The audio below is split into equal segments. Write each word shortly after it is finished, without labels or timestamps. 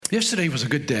Yesterday was a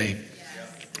good day.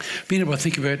 Being able to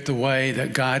think about the way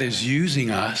that God is using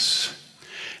us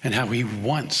and how he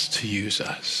wants to use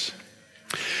us.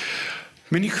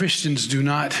 Many Christians do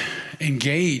not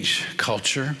engage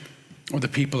culture or the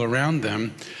people around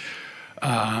them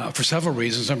for several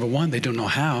reasons. Number one, they don't know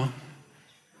how.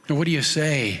 And what do you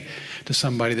say to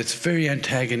somebody that's very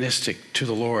antagonistic to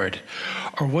the Lord?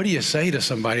 Or what do you say to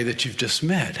somebody that you've just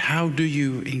met? How do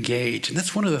you engage? And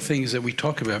that's one of the things that we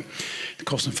talk about in the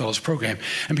Colson Fellows program.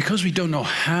 And because we don't know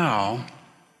how,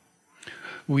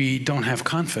 we don't have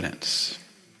confidence.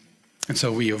 And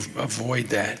so we avoid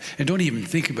that and don't even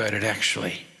think about it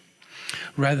actually.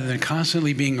 Rather than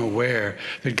constantly being aware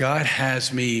that God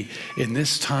has me in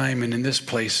this time and in this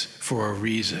place for a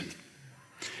reason.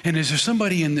 And is there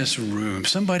somebody in this room,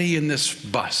 somebody in this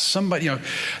bus, somebody,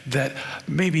 that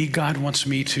maybe God wants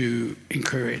me to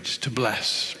encourage, to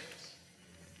bless,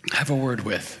 have a word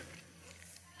with?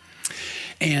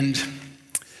 And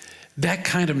that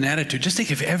kind of an attitude, just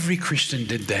think if every Christian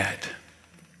did that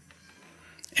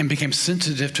and became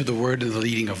sensitive to the word and the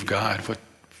leading of God,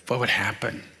 what would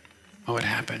happen? What would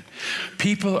happen?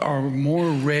 People are more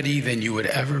ready than you would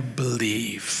ever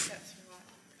believe.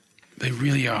 They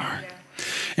really are.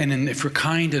 And if we're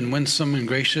kind and winsome and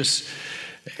gracious,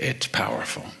 it's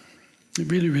powerful.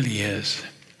 It really, really is.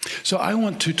 So I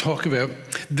want to talk about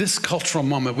this cultural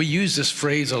moment. We use this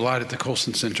phrase a lot at the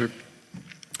Colson Center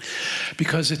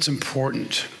because it's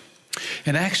important.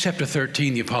 In Acts chapter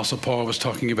 13, the Apostle Paul was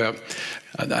talking about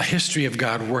the history of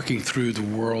God working through the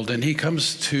world. And he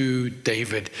comes to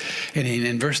David. And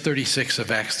in verse 36 of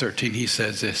Acts 13, he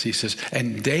says this. He says,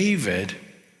 "And David,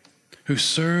 who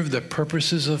served the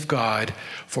purposes of God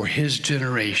for his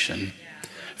generation,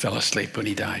 fell asleep when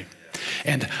he died."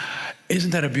 And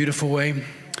isn't that a beautiful way?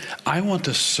 I want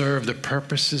to serve the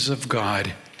purposes of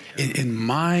God in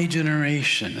my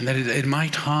generation, and that is in my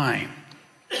time.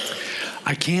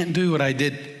 I can't do what I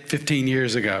did 15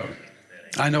 years ago.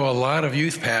 I know a lot of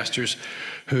youth pastors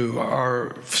who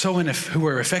are who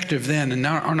were effective then and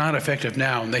are not effective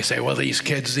now. And they say, well, these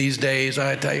kids these days,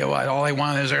 I tell you what, all they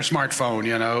want is their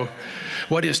smartphone,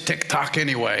 What is TikTok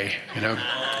anyway,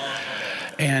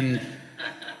 And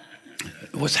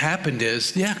what's happened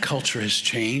is, culture has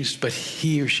changed, but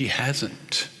he or she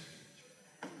hasn't.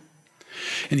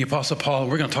 And the Apostle Paul,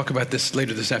 we're going to talk about this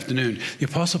later this afternoon. The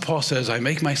Apostle Paul says, I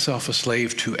make myself a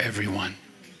slave to everyone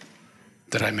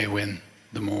that I may win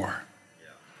the more.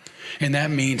 And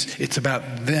that means it's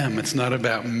about them. It's not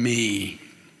about me.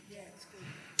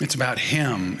 It's about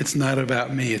him. It's not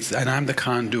about me. And I'm the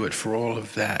conduit for all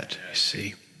of that, you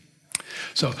see.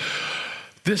 So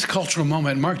this cultural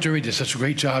moment, Mark Dury did such a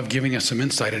great job giving us some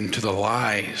insight into the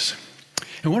lies.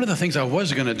 And one of the things I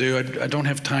was going to do, I don't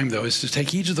have time though, is to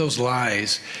take each of those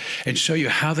lies and show you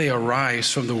how they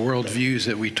arise from the worldviews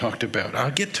that we talked about.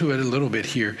 I'll get to it a little bit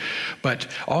here, but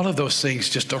all of those things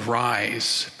just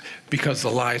arise because the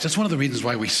lies. That's one of the reasons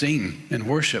why we sing and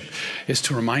worship, is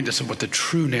to remind us of what the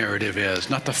true narrative is,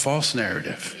 not the false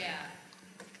narrative. Yeah.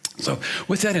 So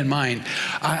with that in mind,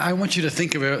 I want you to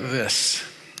think about this.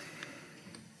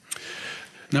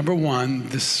 Number one,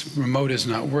 this remote is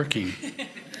not working.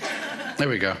 There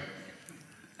we go.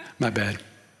 My bad.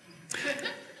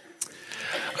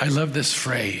 I love this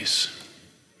phrase,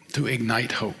 to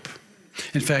ignite hope.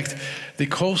 In fact, the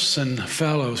Colson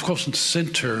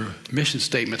Center mission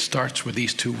statement starts with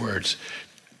these two words,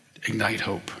 ignite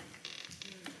hope.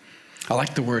 I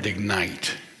like the word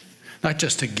ignite, not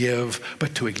just to give,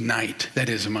 but to ignite, that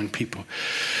is, among people.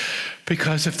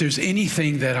 Because if there's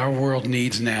anything that our world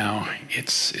needs now,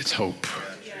 it's hope.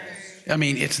 I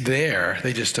mean, it's there,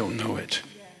 they just don't know it.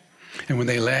 And when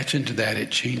they latch into that, it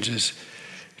changes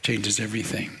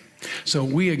everything. So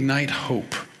we ignite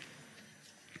hope.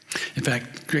 In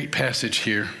fact, great passage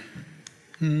here.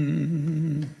 All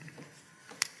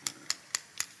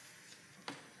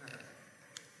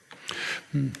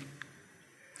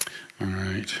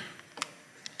right.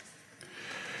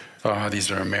 Oh, these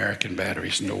are American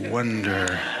batteries. No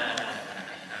wonder.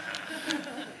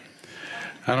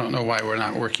 I don't know why we're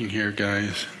not working here,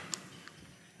 guys.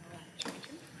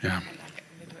 Yeah.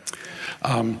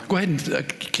 Go ahead and,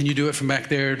 can you do it from back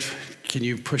there? Can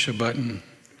you push a button?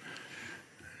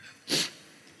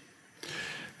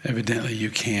 Evidently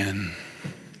you can.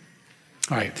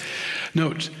 All right.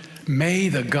 Note, may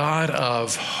the God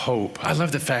of hope. I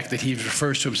love the fact that he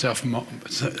refers to himself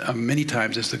many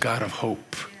times as the God of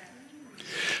hope.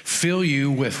 Fill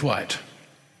you with what?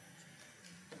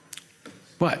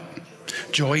 What?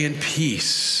 Joy and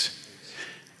peace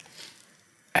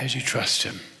as you trust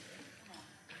him.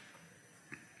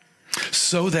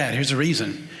 So that, here's the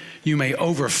reason, you may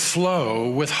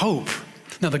overflow with hope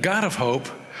Now, the God of hope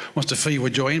wants to fill you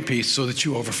with joy and peace so that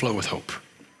you overflow with hope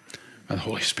by the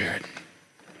Holy Spirit.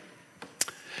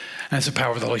 And that's the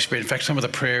power of the Holy Spirit. In fact, some of the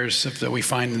prayers that we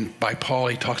find by Paul,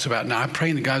 he talks about, now I'm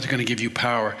praying that God's going to give you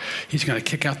power. He's going to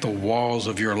kick out the walls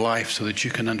of your life so that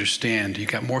you can understand. You've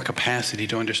got more capacity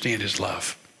to understand his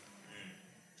love.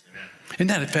 Isn't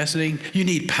that fascinating? You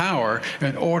need power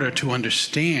in order to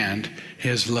understand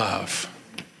his love.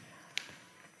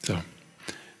 So,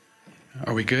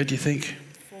 are we good, you think?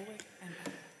 Forward and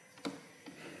up.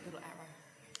 Little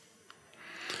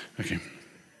arrow. Okay.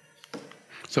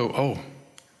 So,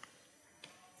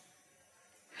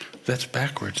 that's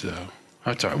backwards, though.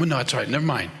 That's all right. Well, no, that's all right. Never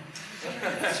mind.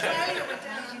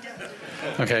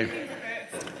 Okay.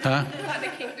 Huh?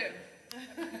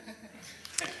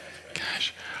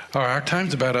 Gosh. All right, our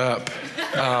time's about up.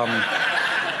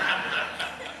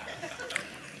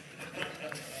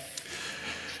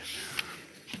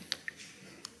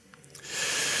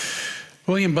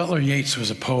 William Butler Yeats was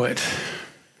a poet.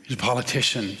 He's a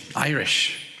politician,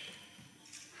 Irish.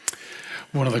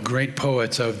 One of the great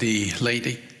poets of the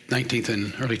late 19th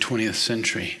and early 20th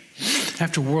century.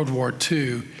 After World War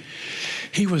II,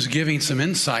 he was giving some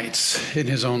insights in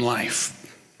his own life.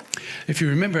 If you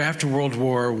remember, after World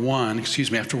War I,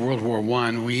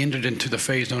 we entered into the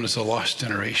phase known as the lost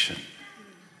generation.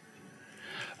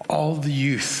 All the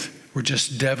youth were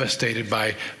just devastated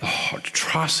by the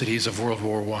atrocities of World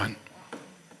War I.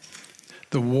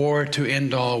 The war to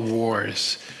end all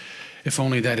wars, if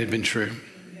only that had been true.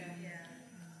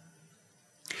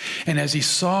 And as he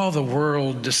saw the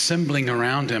world dissembling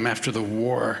around him after the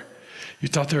war, you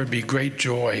thought there would be great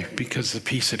joy because the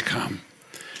peace had come.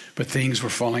 But things were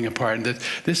falling apart. And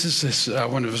this is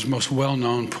one of his most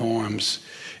well-known poems.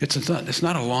 It's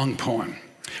not a long poem.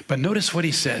 But notice what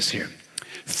he says here.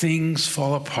 Things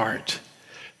fall apart.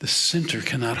 The center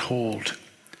cannot hold.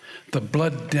 The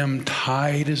blood-dimmed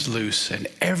tide is loose, and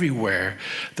everywhere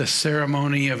the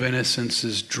ceremony of innocence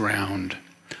is drowned.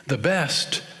 The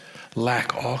best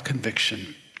lack all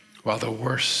conviction, while the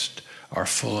worst are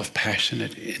full of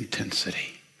passionate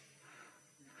intensity.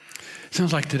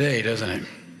 Sounds like today, doesn't it?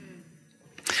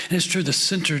 And it's true, the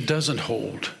center doesn't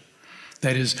hold.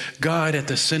 That is, God at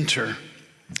the center,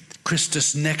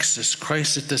 Christus Nexus,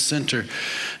 Christ at the center,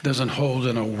 doesn't hold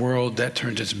in a world that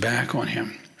turns its back on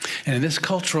him. And in this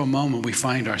cultural moment we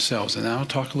find ourselves, and I'll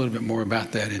talk a little bit more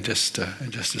about that in just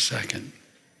a second.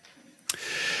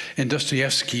 In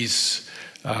Dostoevsky's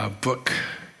book,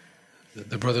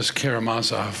 The Brothers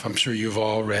Karamazov, I'm sure you've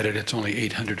all read it. It's only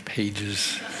 800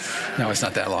 pages. No, it's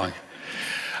not that long.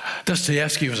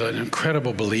 Dostoevsky was an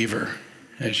incredible believer,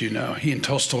 as you know. He and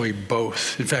Tolstoy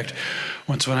both. In fact,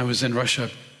 once when I was in Russia,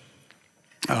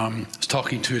 I was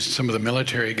talking to some of the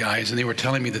military guys, and they were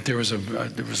telling me that there was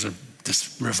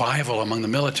this revival among the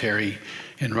military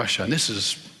in Russia. And this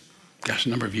is, a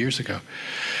number of years ago.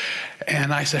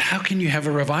 And I said, how can you have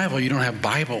a revival? You don't have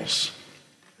Bibles.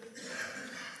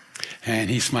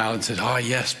 And he smiled and said,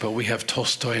 yes, but we have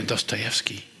Tolstoy and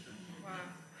Dostoevsky. Wow.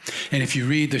 And if you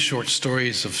read the short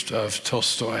stories of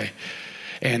Tolstoy,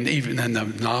 and even in the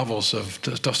novels of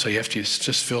Dostoevsky, it's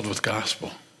just filled with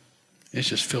gospel. It's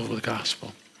just filled with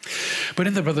gospel. But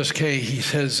in The Brothers K, he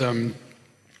says,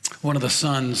 one of the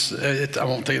sons, I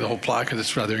won't tell you the whole plot because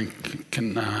it's rather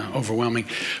overwhelming,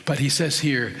 but he says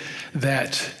here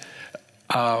that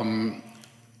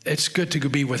it's good to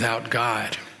be without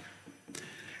God.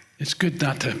 It's good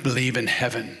not to believe in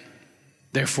heaven.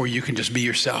 Therefore, you can just be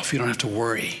yourself. You don't have to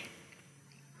worry.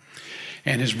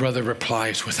 And his brother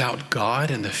replies, without God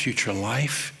in the future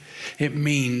life, it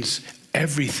means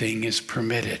everything is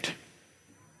permitted.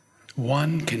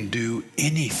 One can do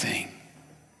anything.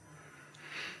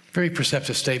 Very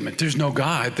perceptive statement. There's no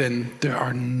God, then there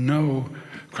are no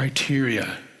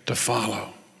criteria to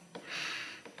follow.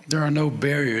 There are no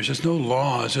barriers. There's no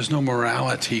laws. There's no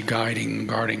morality guarding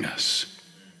us.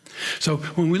 So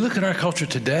when we look at our culture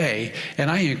today, and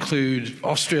I include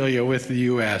Australia with the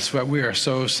U.S., but we are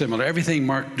so similar. Everything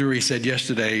Mark Dury said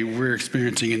yesterday, we're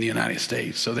experiencing in the United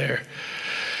States. So there.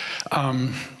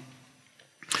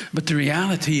 But the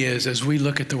reality is, as we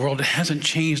look at the world, it hasn't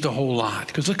changed a whole lot.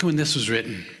 Because look at when this was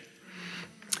written.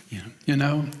 You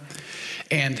know?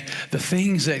 And the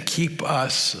things that keep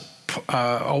us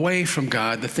away from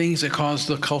God, the things that cause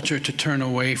the culture to turn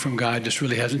away from God just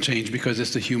really hasn't changed because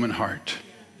it's the human heart.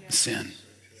 Sin.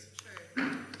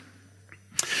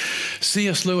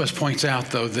 C.S. Lewis points out,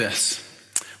 though, this.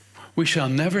 We shall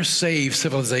never save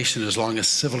civilization as long as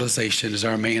civilization is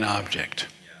our main object.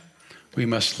 We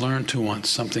must learn to want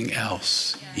something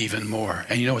else even more.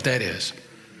 And you know what that is?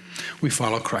 We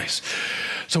follow Christ.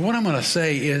 So what I'm going to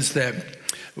say is that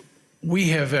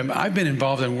I've been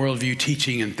involved in worldview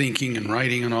teaching and thinking and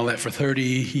writing and all that for 30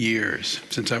 years,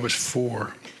 since I was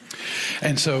 4.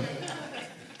 And so,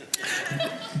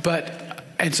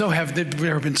 there have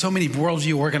been so many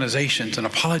worldview organizations and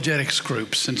apologetics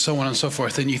groups and so on and so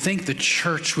forth. And you think the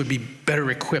church would be better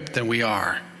equipped than we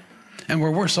are. And we're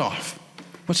worse off.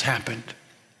 What's happened?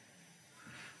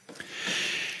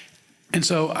 And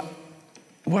so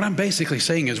what I'm basically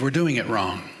saying is we're doing it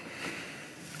wrong.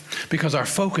 Because our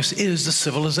focus is the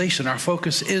civilization. Our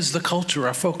focus is the culture.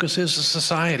 Our focus is the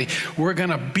society. We're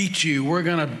going to beat you. We're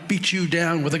going to beat you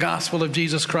down with the gospel of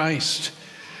Jesus Christ.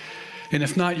 And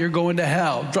if not, you're going to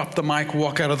hell. Drop the mic,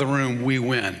 walk out of the room, we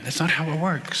win. That's not how it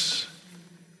works.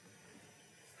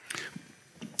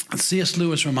 C.S.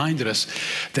 Lewis reminded us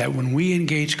that when we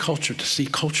engage culture to see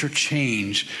culture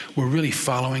change, we're really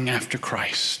following after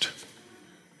Christ.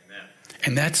 Amen.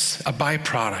 And that's a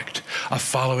byproduct of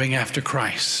following after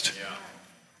Christ. Yeah.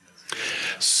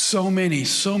 So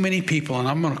many people, and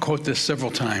I'm going to quote this several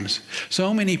times,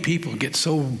 so many people get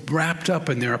so wrapped up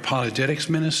in their apologetics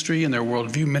ministry and their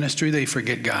worldview ministry, they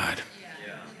forget God.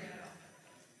 Yeah.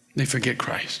 They forget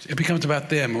Christ. It becomes about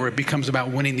them, or it becomes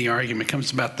about winning the argument. It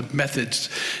becomes about the methods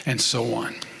and so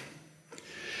on.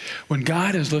 When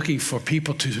God is looking for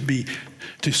people to be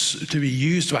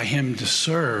used by him to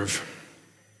serve,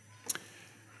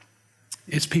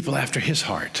 it's people after his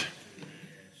heart.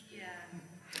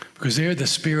 Because there the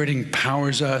Spirit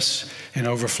empowers us and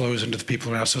overflows into the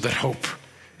people around us so that hope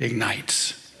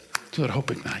ignites. So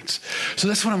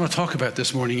that's what I'm going to talk about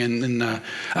this morning in a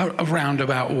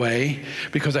roundabout way,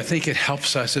 because I think it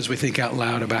helps us as we think out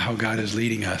loud about how God is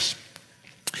leading us.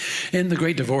 And The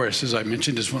Great Divorce, as I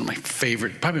mentioned, is one of my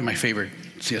favorite, probably my favorite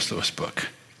C.S. Lewis book.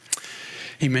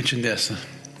 He mentioned this.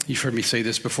 You've heard me say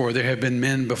this before. There have been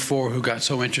men before who got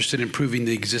so interested in proving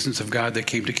the existence of God they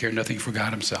came to care nothing for God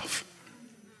himself.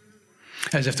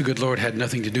 As if the good Lord had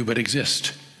nothing to do but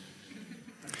exist.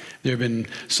 There have been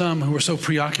some who were so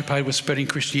preoccupied with spreading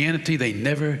Christianity, they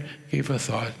never gave a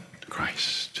thought to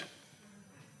Christ.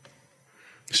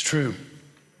 It's true.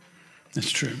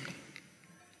 It's true.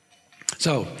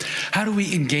 So, how do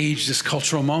we engage this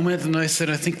cultural moment? And I said,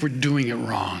 I think we're doing it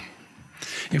wrong.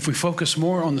 If we focus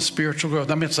more on the spiritual growth,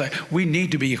 I mean, it's like we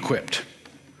need to be equipped.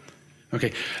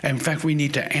 Okay, and in fact, we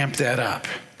need to amp that up.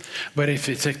 But if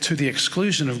it's to the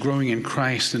exclusion of growing in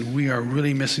Christ, then we are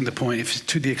really missing the point. If it's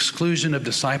to the exclusion of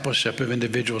discipleship of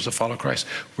individuals that follow Christ,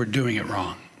 we're doing it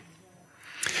wrong.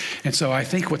 And so I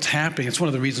think what's happening, it's one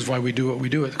of the reasons why we do what we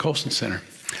do at the Colson Center.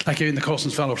 Like in the Colson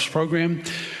Fellows program,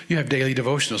 you have daily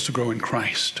devotionals to grow in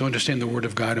Christ, to understand the Word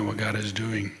of God and what God is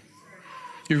doing.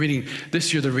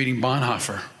 This year they're reading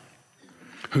Bonhoeffer,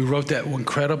 who wrote that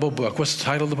incredible book. What's the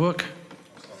title of the book?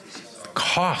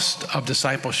 Cost of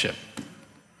Discipleship.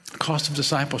 Cost of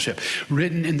Discipleship,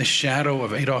 written in the shadow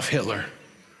of Adolf Hitler,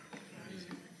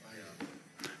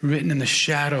 written in the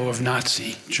shadow of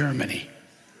Nazi Germany,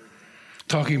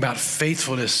 talking about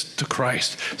faithfulness to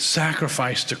Christ,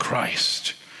 sacrifice to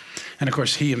Christ. And of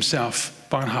course, he himself,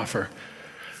 Bonhoeffer,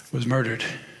 was murdered,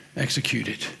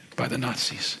 executed by the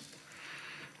Nazis.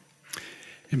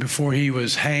 And before he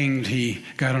was hanged, he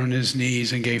got on his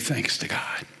knees and gave thanks to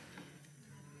God.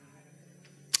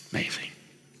 Amazing.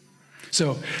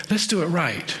 So let's do it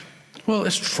right. Well,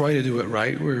 let's try to do it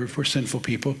right. We're sinful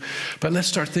people. But let's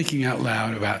start thinking out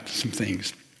loud about some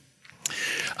things.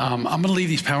 I'm going to leave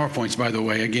these PowerPoints, by the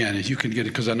way, again, as you can get it,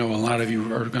 because I know a lot of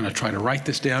you are going to try to write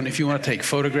this down. If you want to take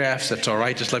photographs, that's all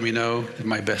right. Just let me know.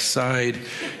 My best side.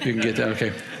 You can get that,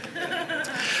 okay.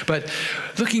 But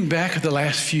looking back at the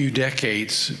last few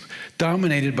decades,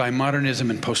 dominated by modernism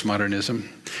and postmodernism,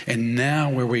 and now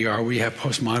where we are, we have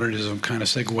postmodernism kind of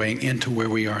segueing into where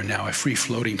we are now, a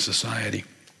free-floating society.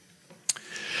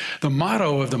 The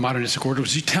motto of the modernistic order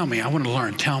was, you tell me, I want to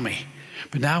learn, tell me.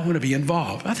 But now I want to be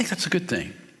involved. I think that's a good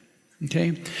thing,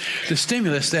 okay? The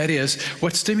stimulus, that is,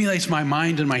 what stimulates my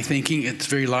mind and my thinking, it's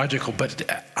very logical,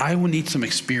 but I will need some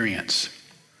experience,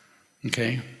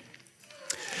 okay?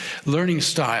 Learning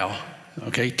style,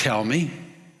 okay, tell me.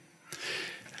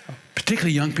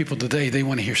 Particularly young people today, they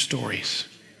want to hear stories.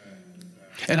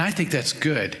 And I think that's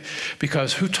good,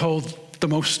 because who told the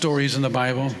most stories in the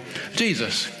Bible?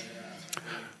 Jesus.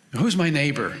 Who's my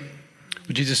neighbor?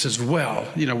 Jesus says, well,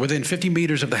 within 50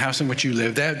 meters of the house in which you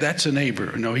live, that's a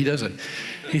neighbor. No, he doesn't.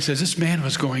 He says, this man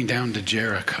was going down to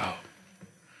Jericho.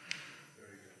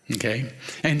 Okay?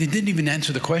 And he didn't even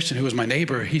answer the question, who was my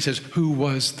neighbor? He says, who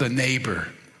was the neighbor?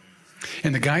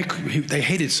 And the guy, they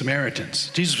hated Samaritans.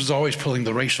 Jesus was always pulling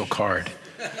the racial card,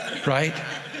 right?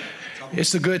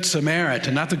 It's the good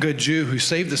Samaritan, not the good Jew who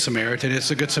saved the Samaritan. It's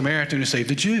the good Samaritan who saved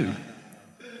the Jew.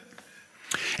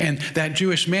 And that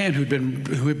Jewish man who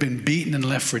had been beaten and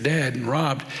left for dead and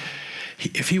robbed,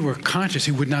 if he were conscious,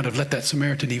 he would not have let that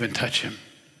Samaritan even touch him.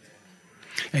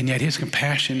 And yet his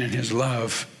compassion and his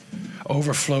love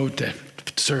overflowed to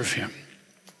serve him.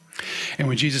 And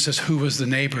when Jesus says, who was the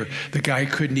neighbor? The guy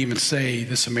couldn't even say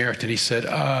the Samaritan. He said,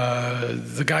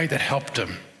 the guy that helped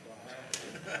him.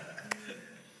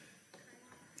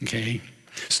 Okay?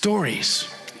 Stories,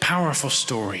 powerful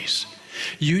stories.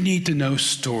 You need to know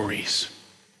stories.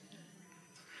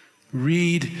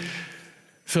 Read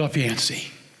Philip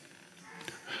Yancey.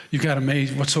 You got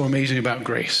amazed. What's so amazing about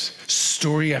grace?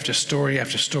 Story after story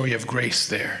after story of grace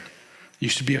there. You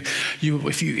should be,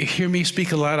 if you hear me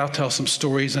speak a lot, I'll tell some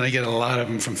stories, and I get a lot of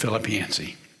them from Philip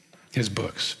Yancey, his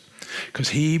books, because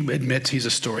he admits he's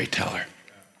a storyteller.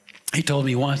 He told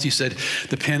me once, he said,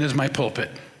 the pen is my pulpit.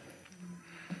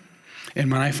 And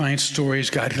when I find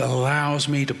stories, God allows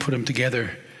me to put them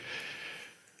together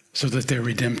so that they're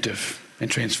redemptive and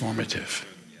transformative.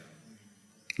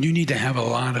 You need to have a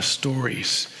lot of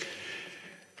stories.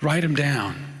 Write them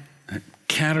down.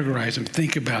 Categorize them,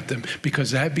 think about them,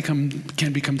 because that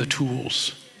can become the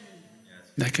tools.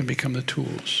 That can become the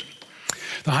tools.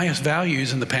 The highest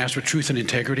values in the past were truth and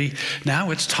integrity.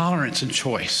 Now it's tolerance and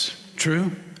choice.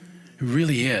 True? It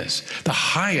really is. The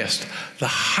highest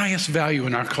value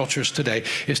in our cultures today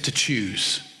is to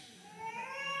choose.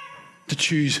 To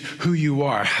choose who you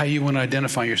are, how you want to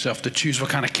identify yourself, to choose what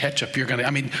kind of ketchup you're going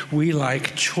to. We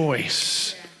like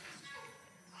choice.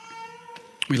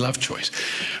 We love choice.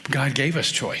 God gave us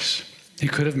choice. He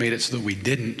could have made it so that we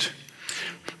didn't,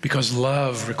 because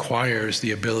love requires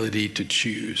the ability to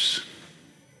choose.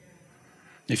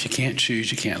 If you can't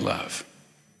choose, you can't love.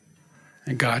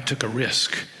 And God took a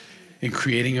risk in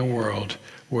creating a world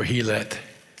where he let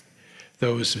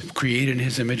those created in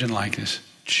his image and likeness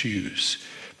choose.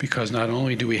 Because not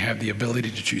only do we have the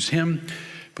ability to choose him,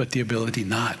 but the ability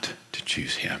not to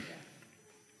choose him.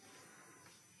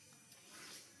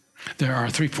 There are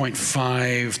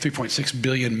 3.6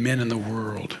 billion men in the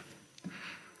world.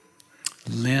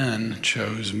 Lynn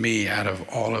chose me out of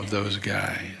all of those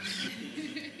guys.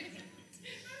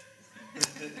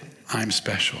 I'm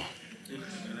special.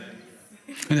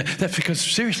 And that's because,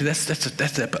 seriously, that's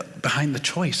behind the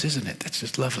choice, isn't it? That's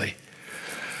just lovely.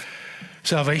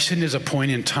 Salvation is a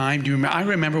point in time. I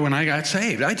remember when I got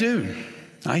saved. I do.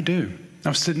 I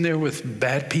was sitting there with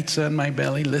bad pizza in my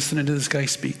belly, listening to this guy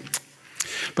speak.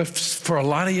 But for a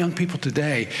lot of young people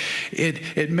today,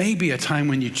 it may be a time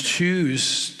when you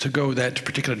choose to go that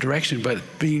particular direction, but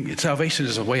salvation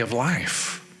is a way of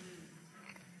life.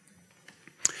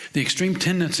 The extreme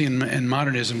tendency in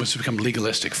modernism was to become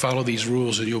legalistic. Follow these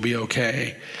rules and you'll be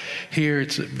okay. Here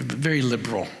it's very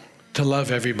liberal, to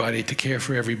love everybody, to care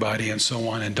for everybody, and so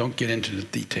on, and don't get into the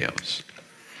details.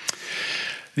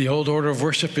 The old order of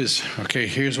worship is, okay,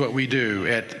 here's what we do.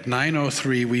 At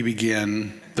 9:03, we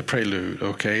begin the prelude,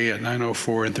 okay? At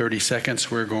 9:04 and 30 seconds,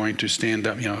 we're going to stand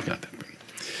up,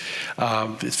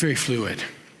 It's very fluid.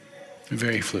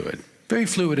 Very fluid. Very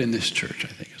fluid in this church, I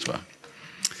think, as well.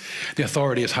 The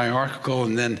authority is hierarchical,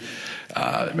 and then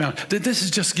this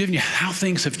is just giving you how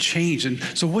things have changed. And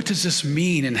so what does this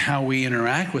mean in how we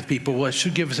interact with people? Well, it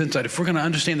should give us insight. If we're going to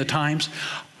understand the times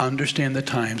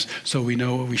so we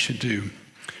know what we should do,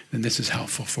 then this is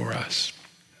helpful for us.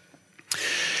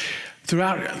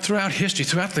 Throughout history,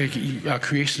 throughout the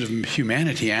creation of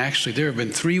humanity, actually, there have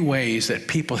been three ways that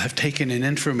people have taken in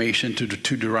information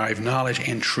to derive knowledge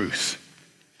and truth.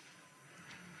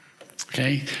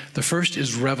 Okay? The first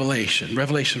is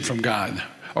revelation from God.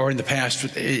 Or in the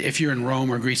past, if you're in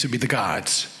Rome or Greece, it'd be the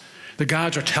gods. The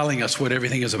gods are telling us what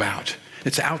everything is about.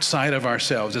 It's outside of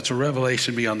ourselves. It's a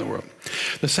revelation beyond the world.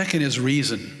 The second is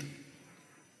reason.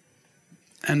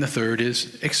 And the third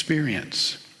is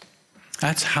experience.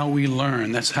 That's how we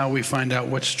learn. That's how we find out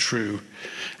what's true,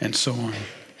 and so on.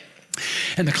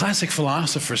 And the classic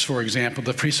philosophers, for example,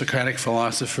 the pre-Socratic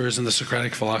philosophers and the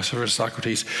Socratic philosophers,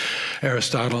 Socrates,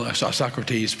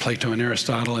 Plato and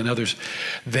Aristotle and others,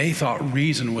 they thought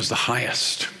reason was the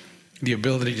highest. The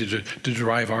ability to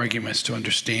derive arguments, to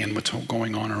understand what's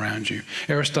going on around you.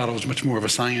 Aristotle was much more of a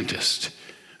scientist.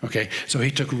 Okay, so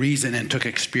he took reason and took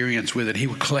experience with it. He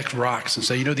would collect rocks and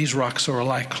say, these rocks are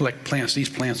alike. Collect plants, these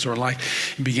plants are alike.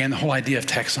 He began the whole idea of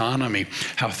taxonomy,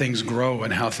 how things grow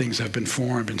and how things have been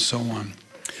formed and so on.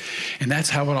 And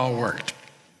that's how it all worked.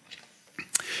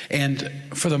 And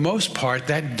for the most part,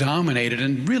 that dominated,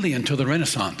 and really until the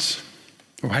Renaissance.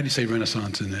 Or how do you say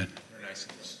Renaissance in that?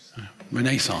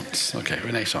 Renaissance. Okay,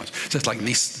 Renaissance. It's like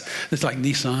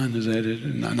Nissan, is that it?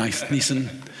 Nice, Nissan.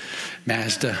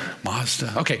 Mazda.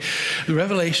 Okay, the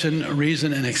revelation,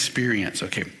 reason, and experience.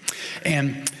 Okay,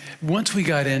 and Once we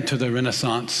got into the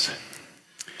Renaissance,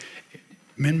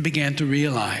 people began to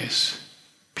realize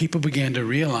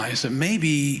that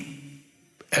maybe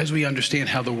as we understand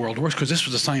how the world works, because this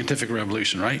was a scientific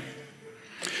revolution, right?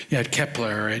 You had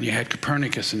Kepler and you had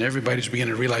Copernicus, and everybody's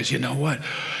beginning to realize, you know what?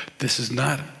 This is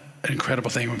not an incredible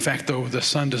thing. In fact, though, the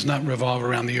sun does not revolve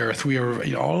around the earth.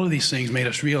 All of these things made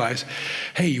us realize,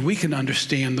 hey, we can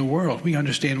understand the world. We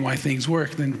understand why things work,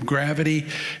 then gravity,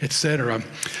 etc.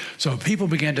 So people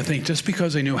began to think just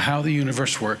because they knew how the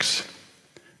universe works,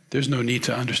 there's no need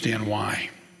to understand why.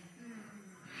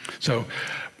 So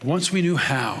once we knew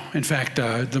how, in fact,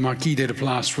 the Marquis de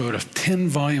Laplace wrote a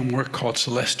 10-volume work called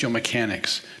Celestial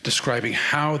Mechanics, describing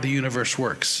how the universe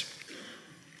works.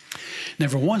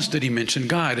 Never once did he mention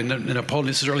God. And Napoleon,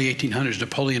 this is early 1800s,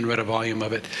 Napoleon read a volume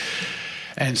of it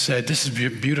and said, this is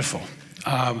beautiful.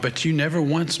 But you never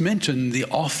once mentioned the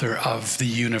author of the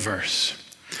universe.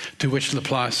 To which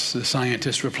Laplace, the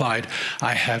scientist, replied,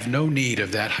 I have no need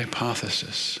of that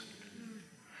hypothesis.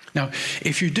 Now,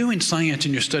 if you're doing science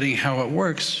and you're studying how it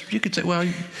works, you could say, well,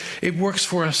 it works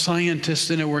for a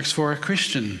scientist and it works for a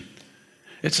Christian.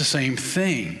 It's the same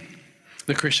thing.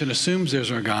 The Christian assumes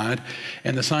there's a God,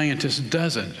 and the scientist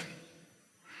doesn't.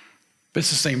 But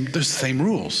it's there's the same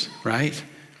rules, right?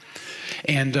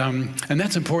 And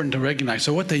that's important to recognize.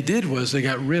 So what they did was they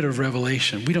got rid of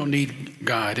revelation. We don't need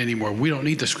God anymore. We don't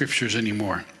need the scriptures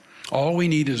anymore. All we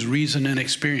need is reason and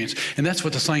experience. And that's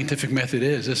what the scientific method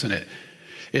is, isn't it?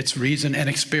 It's reason and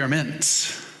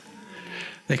experiments.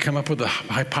 They come up with a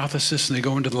hypothesis and they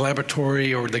go into the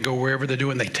laboratory or they go wherever they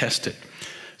do and they test it.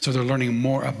 So they're learning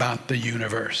more about the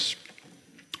universe.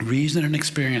 Reason and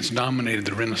experience dominated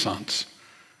the Renaissance.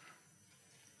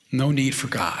 No need for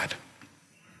God.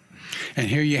 And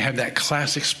here you have that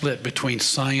classic split between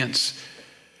science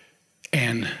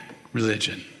and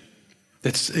religion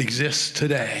that exists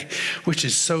today, which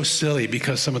is so silly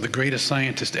because some of the greatest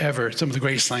scientists ever, some of the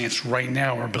greatest scientists right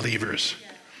now are believers.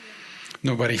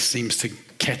 Nobody seems to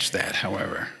catch that,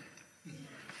 however.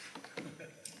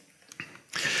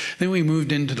 Then we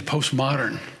moved into the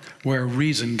postmodern, where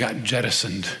reason got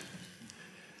jettisoned.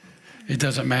 It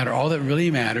doesn't matter. All that really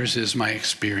matters is my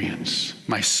experience,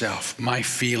 myself, my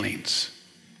feelings.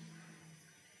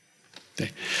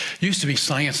 It used to be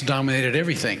science dominated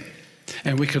everything.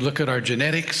 And we could look at our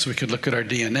genetics, we could look at our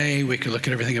DNA, we could look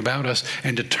at everything about us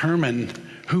and determine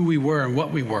who we were and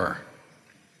what we were.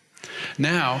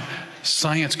 Now,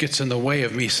 science gets in the way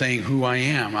of me saying who I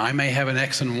am. I may have an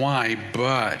X and Y,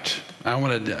 but I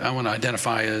want to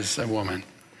identify as a woman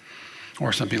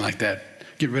or something like that.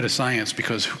 Get rid of science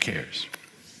because who cares?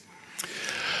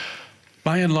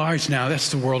 By and large now, that's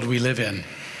the world we live in,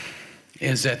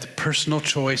 is that personal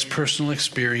choice, personal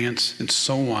experience, and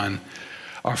so on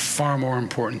are far more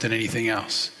important than anything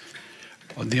else.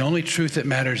 The only truth that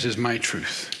matters is my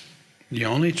truth. The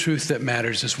only truth that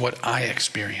matters is what I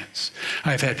experience.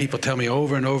 I've had people tell me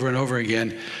over and over and over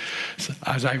again,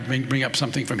 as I bring up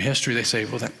something from history, they say,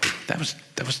 well, that was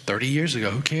 30 years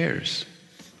ago. Who cares?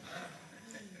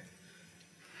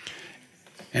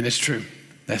 And it's true.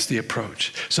 That's the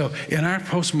approach. So in our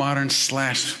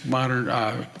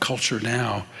postmodern/modern culture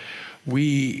now,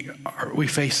 we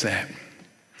face that.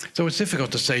 So it's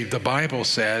difficult to say the Bible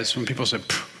says, when people say,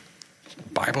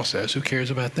 Bible says, who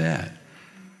cares about that?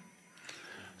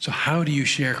 So how do you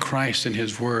share Christ and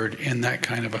his word in that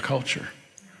kind of a culture?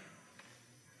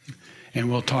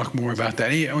 And we'll talk more about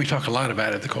that. And we talk a lot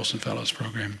about it at the Colson Fellows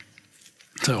program.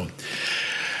 So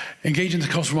engage in the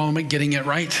cultural moment, getting it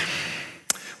right.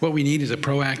 What we need is a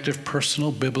proactive,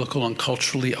 personal, biblical, and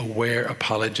culturally aware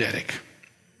apologetic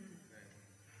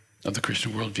of the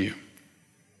Christian worldview.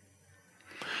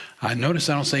 I notice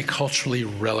I don't say culturally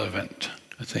relevant.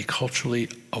 I say culturally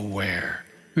aware.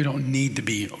 We don't need to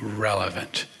be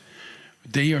relevant.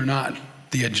 They are not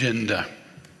the agenda.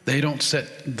 They don't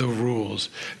set the rules.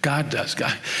 God does.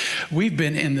 We've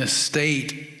been in this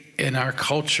state in our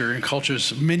culture and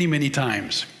cultures many, many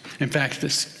times. In fact,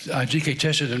 this G.K.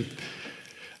 Chesterton,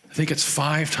 I think it's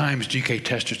 5 times G.K.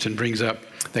 Chesterton brings up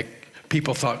that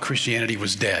people thought Christianity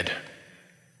was dead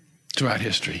throughout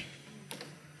history.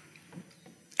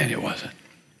 And it wasn't.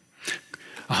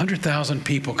 100,000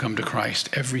 people come to Christ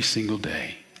every single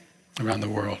day around the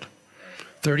world.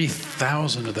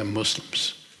 30,000 of them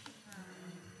Muslims.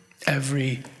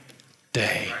 Every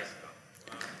day.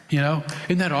 You know,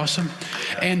 isn't that awesome?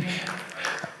 And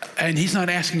he's not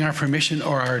asking our permission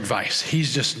or our advice.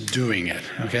 He's just doing it,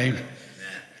 okay?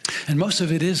 And most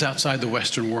of it is outside the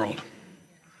Western world.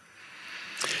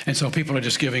 And so people are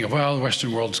just giving up, well, the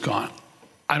Western world's gone.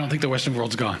 I don't think the Western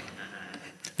world's gone.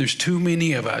 There's too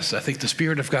many of us. I think the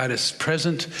Spirit of God is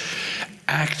present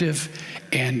active,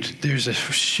 and there's a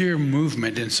sheer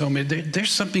movement in so many.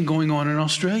 There's something going on in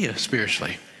Australia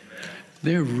spiritually.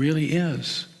 There really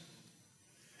is.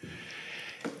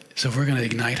 So we're going to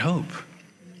ignite hope.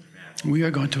 We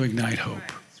are going to ignite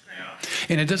hope.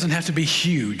 And it doesn't have to be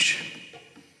huge.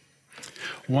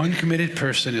 One committed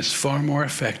person is far more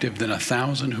effective than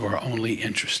 1,000 who are only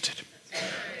interested.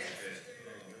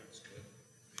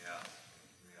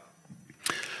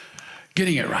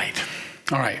 Getting it right.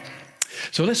 All right.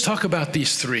 So let's talk about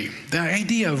these three. The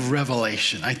idea of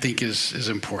revelation, I think, is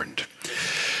important.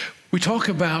 We talk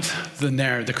about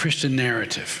the Christian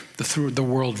narrative, the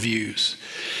worldviews.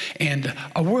 And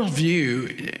a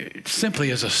worldview simply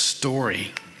is a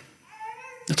story.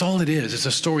 That's all it is. It's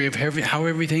a story of how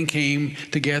everything came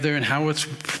together and how it's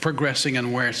progressing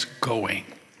and where it's going.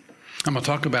 I'm going to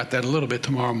talk about that a little bit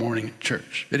tomorrow morning at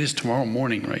church. It is tomorrow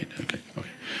morning, right? Okay.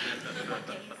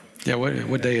 Yeah,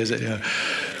 what day is it? Yeah.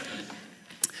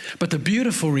 But the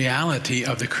beautiful reality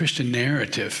of the Christian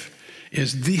narrative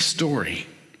is the story,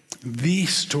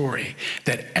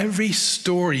 that every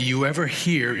story you ever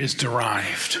hear is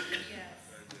derived.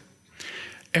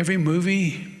 Every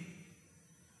movie,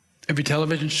 every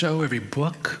television show, every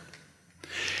book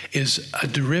is a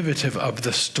derivative of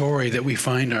the story that we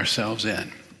find ourselves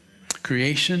in.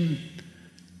 Creation,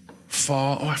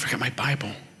 fall, I forgot my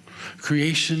Bible.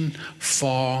 Creation,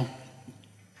 fall,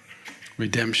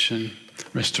 redemption,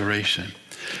 restoration.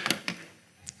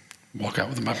 Walk out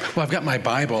with my Bible. Well, I've got my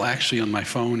Bible actually on my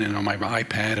phone and on my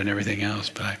iPad and everything else,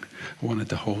 but I wanted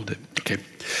to hold it. Okay.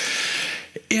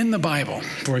 In the Bible,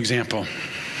 for example,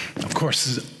 of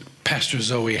course, Pastor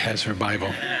Zoe has her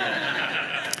Bible.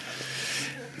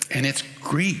 And it's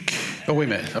Greek. Oh, wait a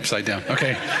minute. Upside down.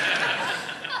 Okay.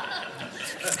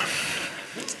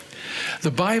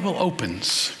 The Bible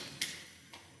opens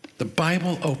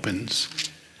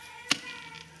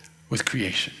with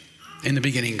creation. In the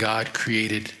beginning, God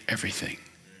created everything.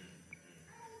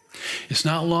 It's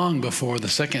not long before the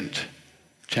second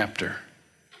chapter.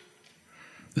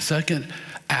 The second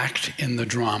act in the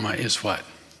drama is what?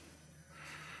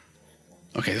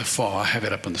 Okay, the fall. I have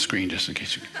it up on the screen just in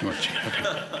case you want to. Okay.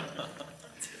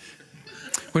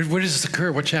 Where does this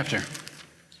occur? What chapter?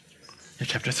 Yeah,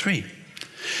 chapter 3.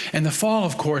 And the fall,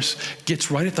 of course,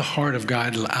 gets right at the heart of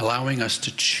God, allowing us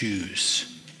to choose.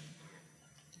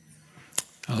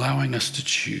 Allowing us to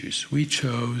choose. We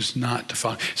chose not to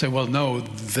follow. You say, well, no,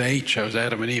 they chose,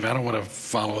 Adam and Eve. I don't want to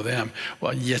follow them.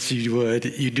 Well, yes, you would.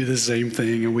 You do the same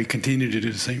thing, and we continue to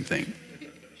do the same thing.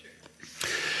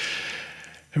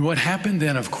 And what happened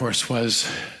then, of course, was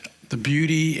the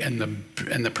beauty and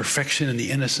the perfection and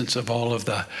the innocence of all of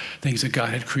the things that God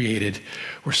had created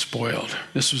were spoiled.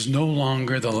 This was no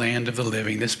longer the land of the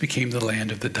living. This became the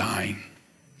land of the dying.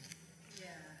 Yeah.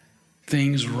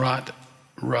 Things rot,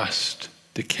 rust,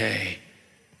 decay,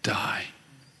 die.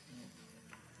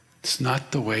 It's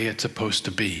not the way it's supposed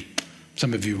to be.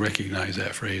 Some of you recognize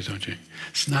that phrase, don't you?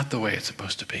 It's not the way it's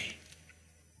supposed to be.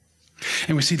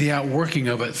 And we see the outworking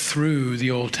of it through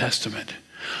the Old Testament.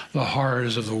 The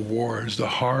horrors of the wars, the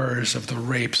horrors of the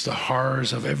rapes, the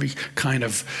horrors of every kind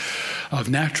of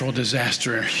natural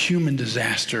disaster, human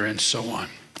disaster, and so on.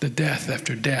 The death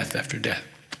after death after death.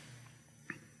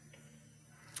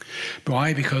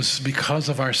 Why? Because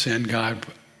of our sin, God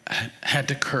had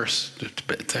to curse.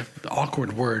 It's an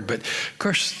awkward word, but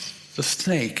curse the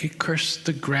snake. He cursed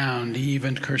the ground. He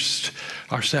even cursed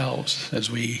ourselves as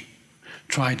we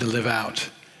tried to live out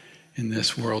in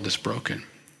this world that's broken.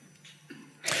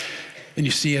 And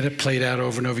you see it played out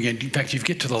over and over again. In fact, you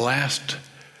get to the last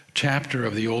chapter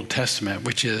of the Old Testament,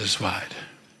 which is what?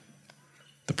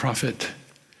 The prophet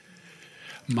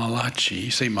Malachi.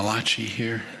 You say Malachi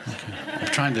here? Okay. I'm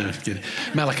trying to get it.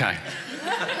 Malachi.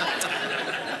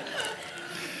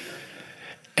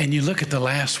 And you look at the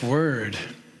last word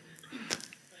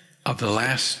of the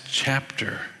last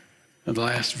chapter, of the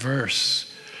last verse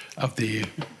of the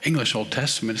English Old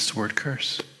Testament, it's the word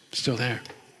curse. It's still there.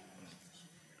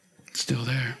 It's still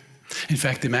there. In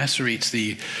fact, the Masoretes,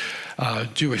 the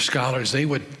Jewish scholars,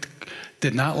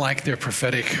 did not like their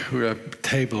prophetic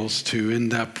tables to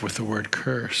end up with the word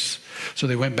curse. So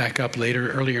they went back up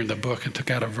earlier in the book and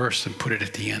took out a verse and put it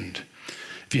at the end.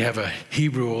 If you have a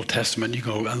Hebrew Old Testament, you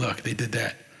go, oh, look, they did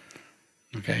that.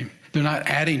 Okay? They're not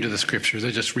adding to the scriptures,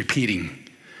 they're just repeating.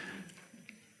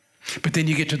 But then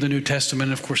you get to the New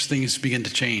Testament, and of course, things begin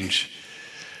to change.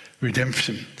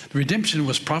 Redemption. Redemption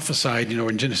was prophesied,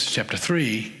 in Genesis chapter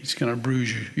 3. He's going to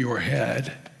bruise your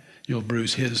head. You'll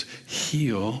bruise his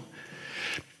heel.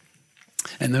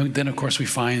 And then, of course, we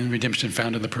find redemption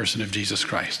found in the person of Jesus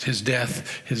Christ. His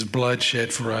death, his blood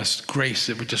shed for us, grace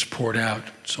that was just poured out,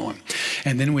 so on.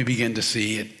 And then we begin to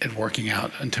see it working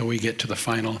out until we get to the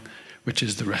final, which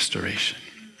is the restoration.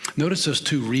 Notice those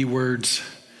two re-words.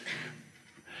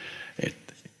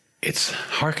 It's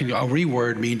hearkening. A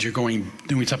re-word means you're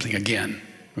doing something again,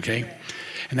 okay?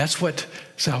 And that's what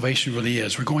salvation really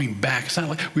is. We're going back. It's not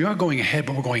like we are going ahead,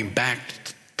 but we're going back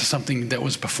to something that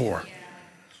was before.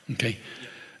 Okay?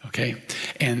 Okay?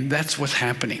 And that's what's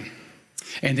happening.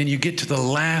 And then you get to the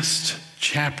last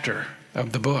chapter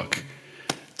of the book,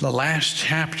 the last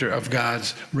chapter of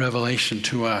God's revelation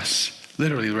to us,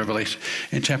 literally the revelation,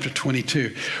 in chapter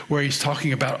 22, where he's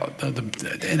talking about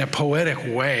in a poetic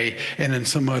way and in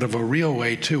somewhat of a real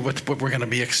way too, what we're going to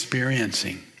be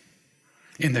experiencing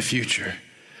in the future.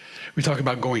 We talk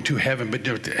about going to heaven, but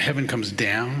heaven comes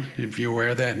down. If you're aware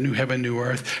of that, new heaven, new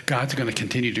earth, God's going to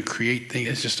continue to create things.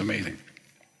 It's just amazing.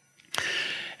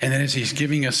 And then as he's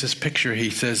giving us this picture, he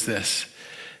says this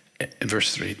in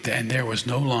verse 3, and there was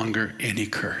no longer any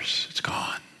curse. It's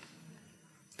gone.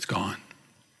 It's gone.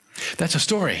 That's a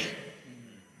story.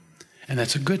 And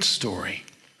that's a good story.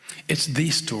 It's the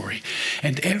story.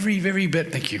 And every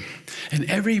bit, thank you. And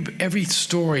every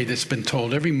story that's been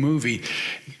told, every movie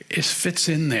fits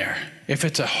in there. If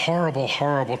it's a horrible,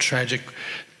 horrible, tragic,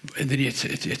 then it's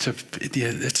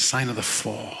a sign of the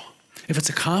fall. If it's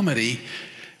a comedy,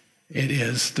 it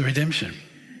is the redemption.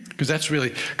 Because that's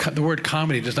really, the word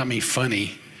comedy does not mean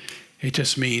funny. It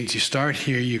just means you start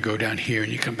here, you go down here,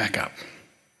 and you come back up.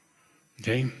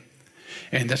 Okay?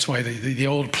 And that's why the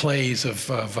old plays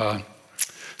of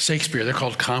Shakespeare, they're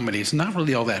called comedies. Not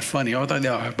really all that funny, although they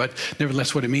are, but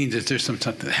nevertheless what it means is there's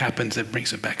something that happens that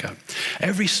brings it back up.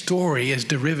 Every story is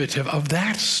derivative of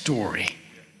that story.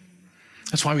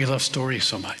 That's why we love stories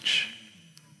so much.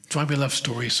 That's why we love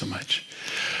stories so much.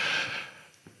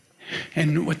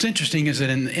 And what's interesting is that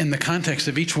in the context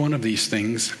of each one of these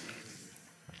things,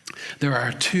 there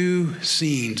are two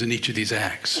scenes in each of these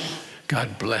acts.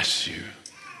 God bless you.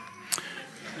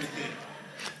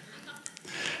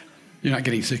 You're not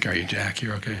getting sick, are you, Jack?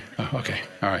 You're okay? Oh, okay.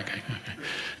 All right. Okay.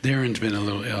 Darren's been a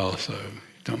little ill, so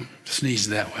don't sneeze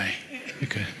that way. You're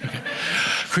good. Okay.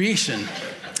 Creation.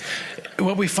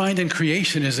 What we find in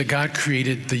creation is that God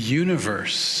created the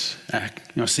universe.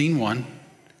 Scene one,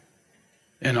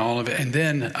 and all of it, and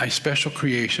then a special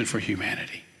creation for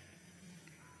humanity.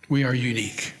 We are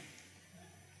unique.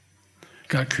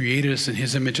 God created us in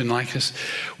his image and likeness.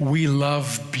 We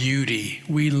love beauty.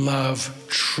 We love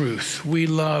truth. We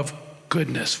love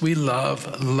goodness. We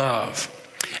love love.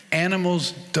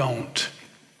 Animals don't.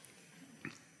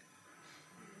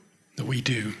 But we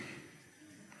do.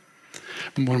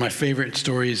 One of my favorite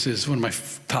stories is, one of my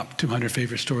top 200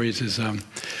 favorite stories is when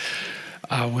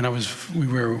we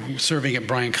were serving at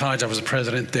Bryan College. I was a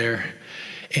president there.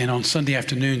 And on Sunday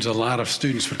afternoons, a lot of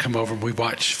students would come over and we'd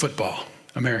watch football,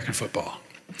 American football.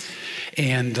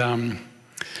 And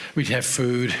we'd have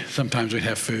food. Sometimes we'd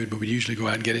have food, but we'd usually go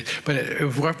out and get it.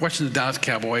 But watching the Dallas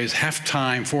Cowboys,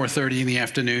 halftime, 4:30 in the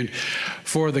afternoon,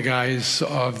 for the guys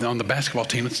on the basketball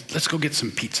team, let's go get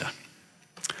some pizza.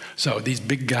 So these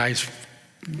big guys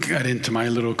got into my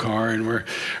little car, and we're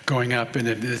going up, and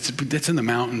it's in the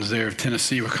mountains there of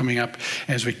Tennessee. We're coming up.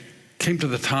 As we came to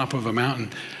the top of a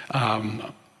mountain,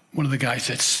 one of the guys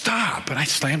said, "Stop!" And I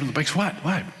slammed on the brakes. What?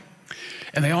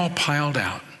 And they all piled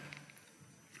out.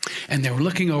 And they were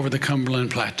looking over the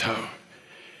Cumberland Plateau.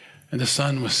 And the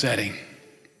sun was setting.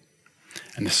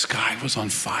 And the sky was on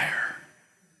fire.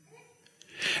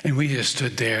 And we just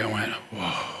stood there and went,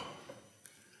 whoa.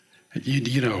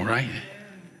 You know, right?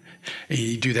 And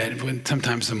you do that when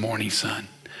sometimes the morning sun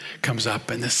comes up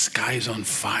and the sky's on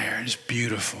fire. It's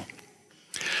beautiful.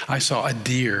 I saw a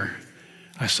deer.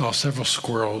 I saw several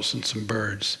squirrels and some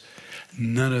birds.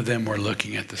 None of them were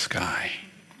looking at the sky,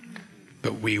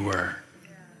 but we were.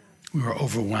 We were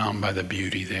overwhelmed by the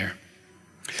beauty there.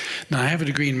 Now, I have a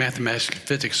degree in mathematics and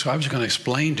physics, so I was going to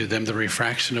explain to them the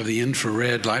refraction of the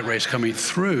infrared light rays coming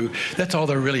through. That's all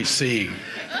they're really seeing.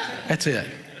 That's it.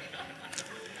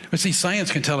 But see,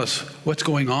 science can tell us what's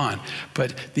going on,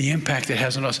 but the impact it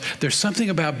has on us. There's something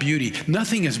about beauty.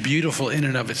 Nothing is beautiful in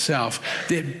and of itself,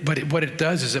 but what it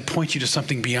does is it points you to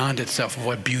something beyond itself of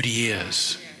what beauty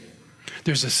is.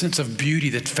 There's a sense of beauty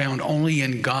that's found only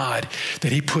in God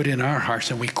that he put in our hearts,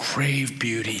 and we crave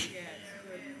beauty.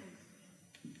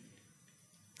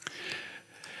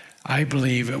 I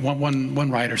believe,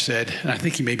 one writer said, and I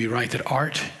think he may be right, that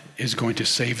art is going to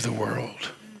save the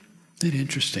world. Isn't it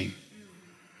interesting?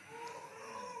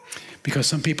 Because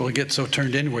some people get so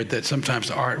turned inward that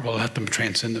sometimes art will let them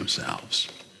transcend themselves.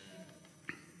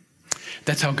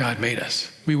 That's how God made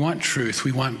us. We want truth.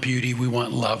 We want beauty. We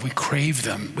want love. We crave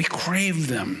them. We crave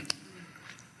them.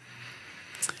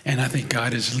 And I think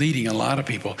God is leading a lot of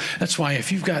people. That's why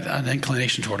if you've got an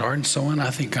inclination toward art and so on,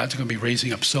 I think God's going to be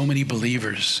raising up so many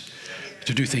believers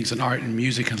to do things in art and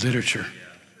music and literature.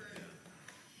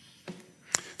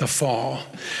 The fall.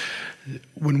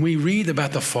 When we read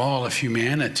about the fall of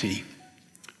humanity,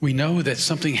 we know that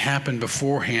something happened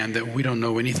beforehand that we don't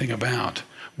know anything about.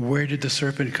 Where did the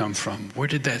serpent come from? Where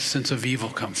did that sense of evil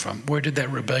come from? Where did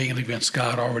that rebellion against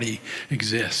God already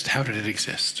exist? How did it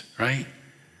exist, right?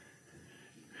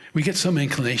 We get some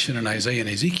inclination in Isaiah and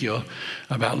Ezekiel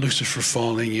about Lucifer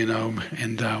falling,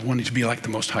 and wanting to be like the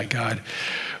Most High God.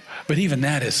 But even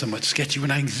that is somewhat sketchy. We're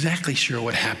not exactly sure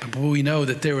what happened, but we know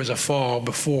that there was a fall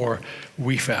before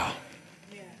we fell.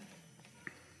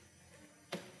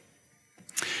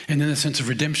 And in the sense of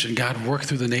redemption, God worked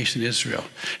through the nation Israel.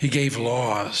 He gave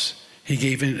laws. He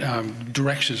gave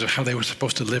directions of how they were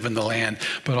supposed to live in the land.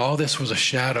 But all this was a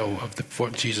shadow of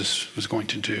what Jesus was going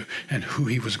to do and who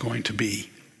he was going to be.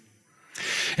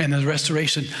 And the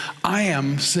restoration, I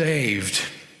am saved,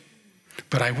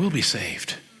 but I will be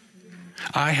saved.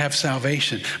 I have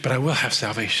salvation, but I will have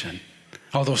salvation.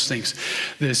 All those things.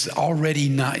 There's already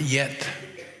not yet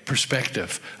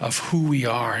perspective of who we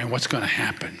are and what's going to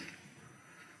happen.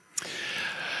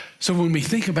 So when we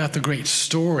think about the great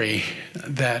story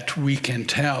that we can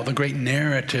tell, the great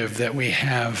narrative that we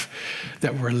have,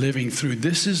 that we're living through,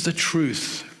 this is the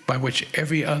truth by which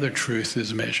every other truth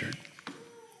is measured.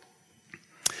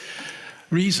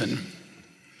 Reason.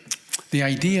 The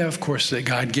idea, of course, that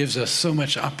God gives us so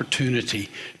much opportunity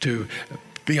to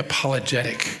be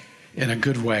apologetic in a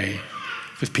good way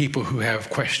with people who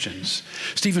have questions.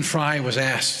 Stephen Fry was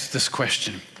asked this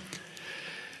question.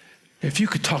 If you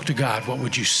could talk to God, what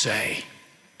would you say?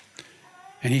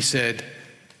 And he said,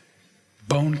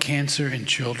 bone cancer in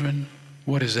children?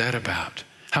 What is that about?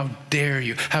 How dare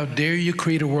you? How dare you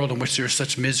create a world in which there is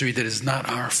such misery that is not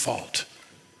our fault?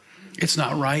 It's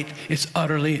not right. It's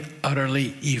utterly,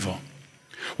 utterly evil.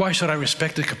 Why should I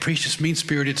respect a capricious,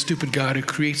 mean-spirited, stupid God who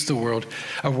creates the world,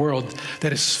 a world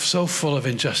that is so full of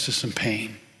injustice and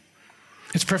pain?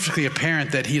 It's perfectly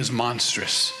apparent that he is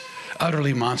monstrous,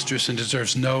 utterly monstrous, and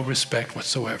deserves no respect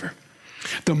whatsoever.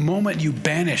 The moment you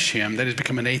banish him, that is,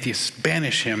 become an atheist,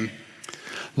 banish him,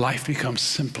 life becomes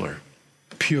simpler,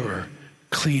 purer,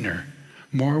 cleaner,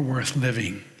 more worth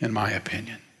living, in my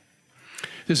opinion.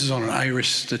 This is on an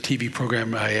Irish TV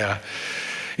program,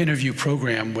 interview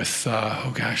program with,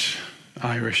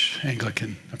 Irish,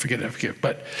 Anglican, I forget.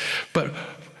 But,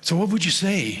 so what would you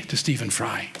say to Stephen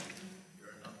Fry?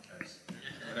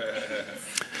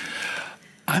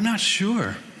 I'm not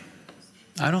sure.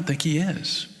 I don't think he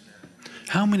is.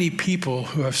 How many people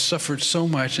who have suffered so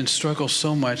much and struggled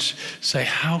so much say,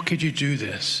 how could you do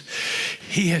this?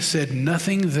 He has said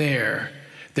nothing there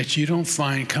that you don't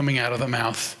find coming out of the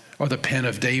mouth or the pen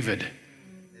of David,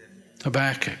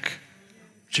 Habakkuk,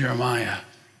 Jeremiah,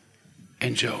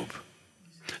 and Job.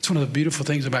 It's one of the beautiful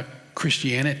things about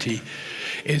Christianity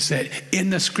is that in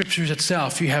the scriptures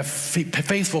itself, you have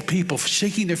faithful people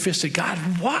shaking their fists at God.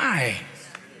 Why?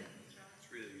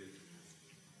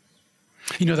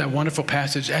 You know that wonderful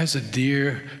passage, as a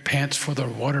deer pants for the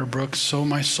water brook, so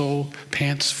my soul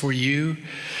pants for you.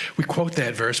 We quote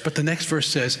that verse, but the next verse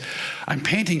says, I'm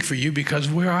panting for you because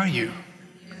where are you?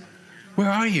 Where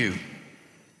are you?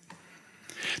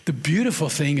 The beautiful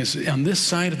thing is on this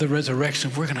side of the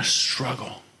resurrection, we're going to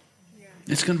struggle.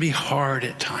 It's going to be hard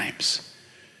at times.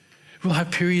 We'll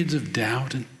have periods of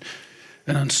doubt and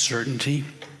uncertainty.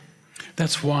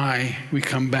 That's why we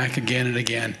come back again and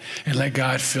again and let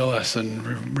God fill us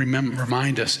and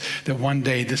remind us that one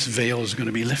day this veil is going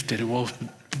to be lifted and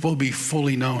we'll be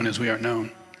fully known as we are known.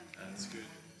 That's good.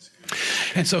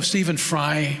 And so Stephen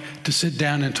Fry, to sit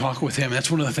down and talk with him,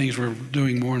 that's one of the things we're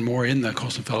doing more and more in the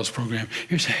Colson Fellows program.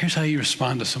 Here's how you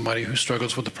respond to somebody who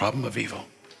struggles with the problem of evil.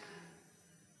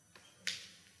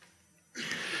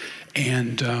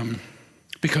 And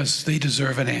because they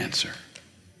deserve an answer.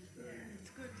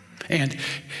 And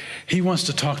he wants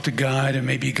to talk to God, and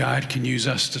maybe God can use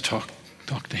us to talk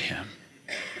to him.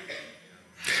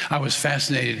 I was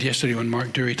fascinated yesterday when Mark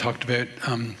Dury talked about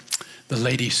the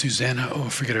lady Susanna. I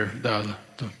forget her, the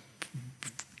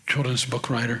children's book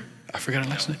writer. I forgot her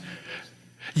last name.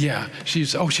 Yeah, she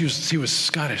was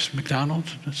Scottish.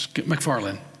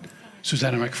 McFarlane,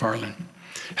 Susanna McFarlane.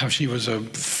 How she was a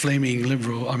flaming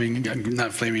liberal.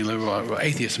 Not flaming liberal,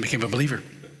 atheist, and became a believer.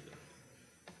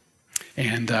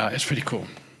 And it's pretty cool.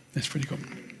 It's pretty cool.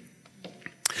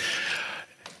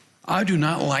 I do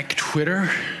not like Twitter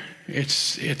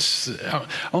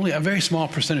Only a very small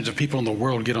percentage of people in the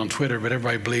world get on Twitter, but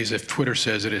everybody believes if Twitter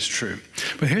says it, it's true.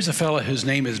 But here's a fellow whose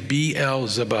name is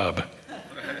Beelzebub.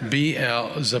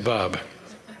 Beelzebub.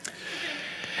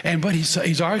 And but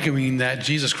he's arguing that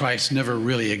Jesus Christ never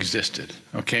really existed,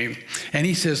 okay? And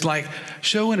he says,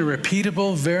 show in a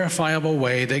repeatable, verifiable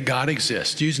way that God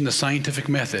exists using the scientific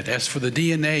method. As for the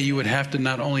DNA, you would have to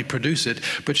not only produce it,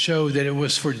 but show that it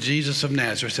was for Jesus of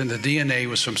Nazareth and the DNA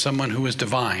was from someone who was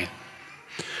divine.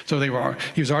 So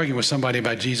he was arguing with somebody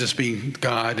about Jesus being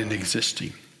God and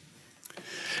existing.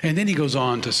 And then he goes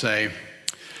on to say,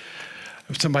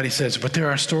 somebody says, but there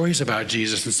are stories about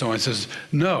Jesus and so on. He says,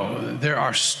 no, there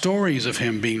are stories of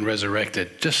him being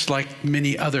resurrected, just like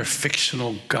many other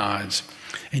fictional gods.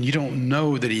 And you don't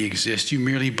know that he exists. You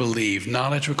merely believe.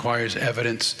 Knowledge requires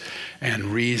evidence and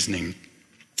reasoning.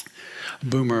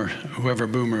 Boomer, whoever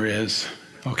Boomer is.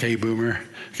 Okay, Boomer.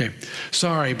 Okay.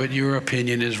 Sorry, but your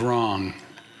opinion is wrong.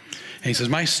 And he says,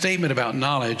 my statement about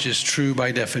knowledge is true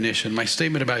by definition. My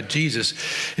statement about Jesus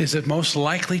is the most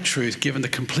likely truth given the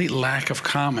complete lack of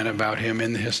comment about him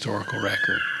in the historical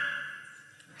record.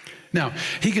 Now,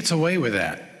 he gets away with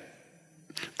that.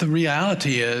 The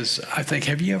reality is, I think,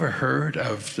 have you ever heard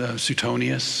of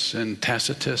Suetonius and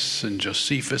Tacitus and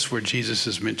Josephus where Jesus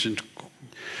is mentioned?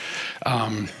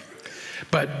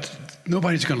 But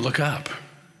nobody's going to look up.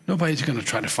 Nobody's going to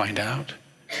try to find out.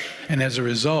 And as a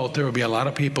result, there will be a lot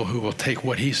of people who will take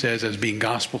what he says as being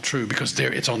gospel true because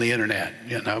it's on the internet,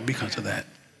 because of that.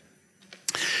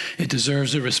 It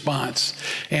deserves a response.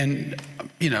 And,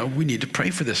 we need to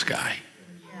pray for this guy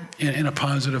in a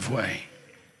positive way.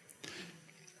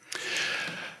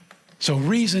 So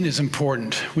reason is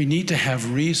important. We need to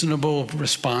have reasonable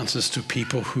responses to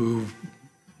people who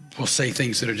will say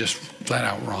things that are just flat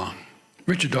out wrong.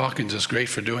 Richard Dawkins is great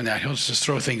for doing that. He'll just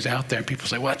throw things out there and people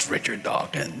say, well, that's Richard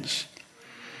Dawkins.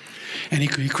 And he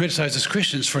criticizes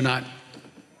Christians for not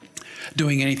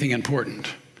doing anything important.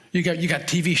 You got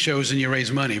TV shows and you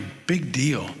raise money. Big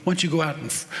deal. Once you go out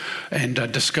and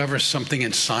discover something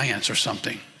in science or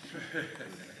something.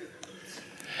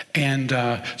 And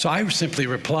so I simply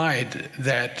replied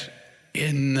that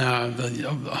in the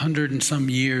 100 and some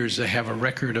years they have a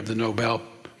record of the Nobel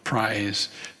Prize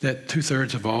that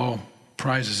 2/3 of all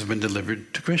prizes have been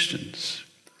delivered to Christians,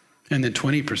 and then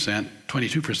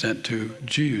 22% to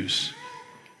Jews.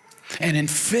 And in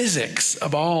physics,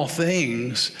 of all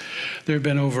things, there have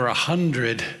been over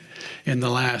 100 in the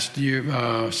last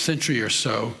century or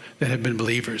so that have been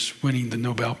believers winning the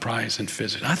Nobel Prize in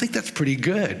physics. I think that's pretty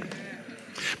good.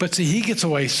 But see, he gets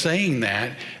away saying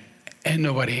that, and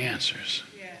nobody answers.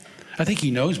 I think he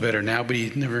knows better now, but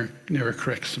he never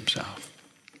corrects himself.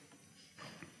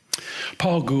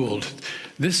 Paul Gould.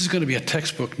 This is going to be a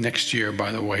textbook next year,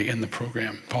 by the way, in the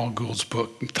program. Paul Gould's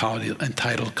book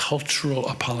entitled Cultural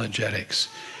Apologetics.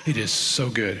 It is so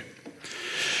good.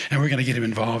 And we're going to get him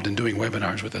involved in doing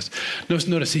webinars with us.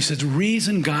 Notice he says,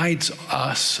 reason guides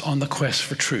us on the quest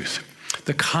for truth.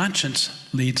 The conscience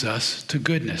leads us to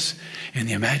goodness, and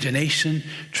the imagination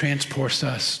transports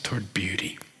us toward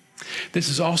beauty. This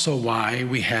is also why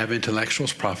we have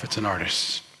intellectuals, prophets, and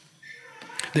artists.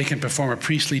 They can perform a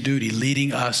priestly duty,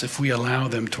 leading us, if we allow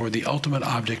them, toward the ultimate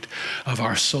object of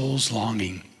our soul's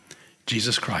longing,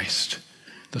 Jesus Christ,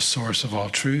 the source of all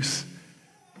truth,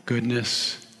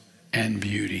 goodness, and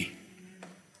beauty.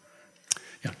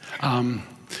 Yeah.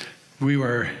 We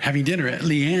were having dinner at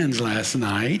Leanne's last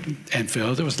night, and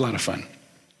Phil's. It was a lot of fun.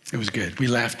 It was good. We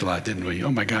laughed a lot, didn't we?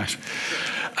 Oh, my gosh.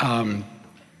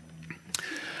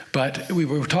 But we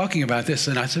were talking about this,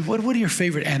 and I said, what are your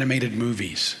favorite animated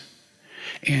movies?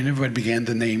 And everybody began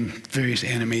to name various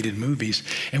animated movies.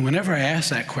 And whenever I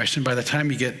ask that question, by the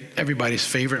time you get everybody's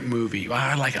favorite movie, well,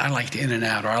 I liked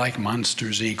In-N-Out, or I like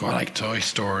Monsters, Inc., or I like Toy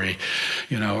Story,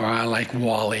 or I like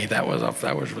Wall-E. That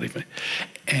was really funny.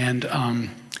 And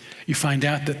you find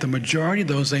out that the majority of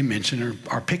those they mention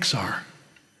are Pixar.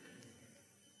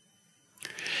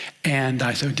 And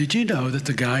I said, did you know that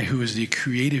the guy who is the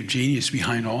creative genius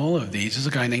behind all of these is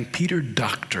a guy named Peter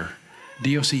Docter,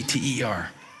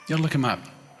 D-O-C-T-E-R. You ought to look him up.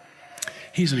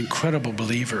 He's an incredible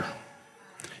believer.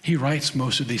 He writes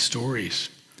most of these stories.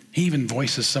 He even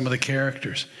voices some of the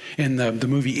characters. In the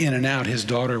movie In-N-Out, his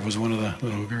daughter was one of the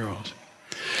little girls.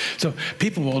 So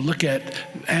people will look at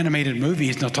animated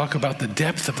movies and they'll talk about the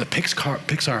depth of the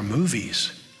Pixar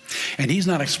movies. And he's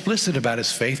not explicit about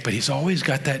his faith, but he's always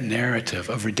got that narrative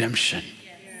of redemption.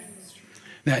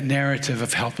 That narrative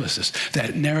of helplessness.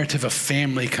 That narrative of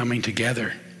family coming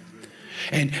together.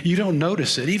 And you don't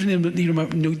notice it. Even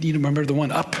you remember the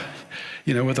one Up,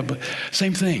 with the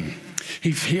same thing.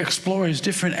 He explores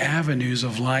different avenues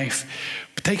of life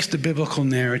takes the biblical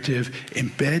narrative,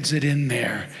 embeds it in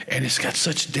there, and it's got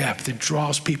such depth. It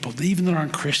draws people, even that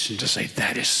aren't Christians, to say,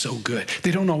 that is so good.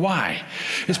 They don't know why.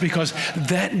 It's because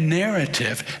that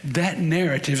narrative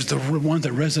is the one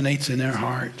that resonates in their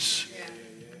hearts.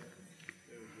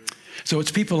 So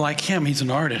it's people like him, he's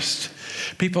an artist,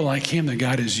 people like him that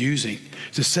God is using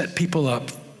to set people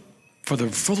up for the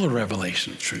fuller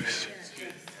revelation of truth.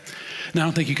 Now, I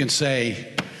don't think you can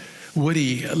say,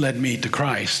 Woody led me to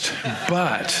Christ,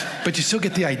 but you still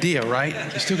get the idea, right?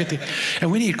 You still get and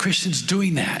we need Christians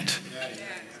doing that,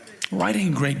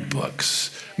 writing great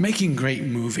books, making great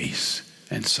movies,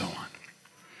 and so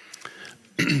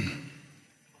on.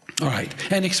 All right,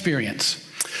 and experience.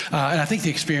 And I think the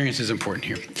experience is important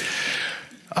here.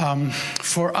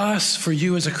 For us, for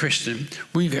you as a Christian,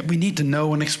 we need to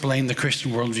know and explain the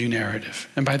Christian worldview narrative.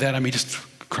 And by that, I mean just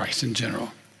Christ in general.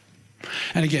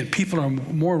 And again, people are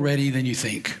more ready than you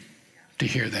think to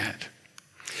hear that.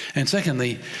 And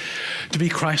secondly, to be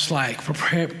Christ-like,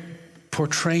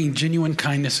 portraying genuine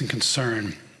kindness and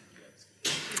concern.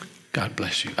 God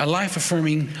bless you. A life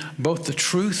affirming both the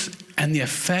truth and the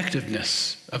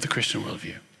effectiveness of the Christian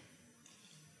worldview.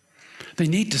 They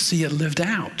need to see it lived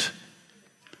out.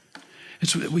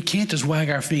 We can't just wag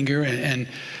our finger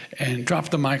and drop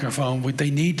the microphone.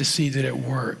 They need to see that it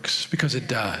works, because it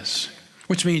does.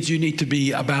 Which means you need to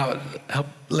be about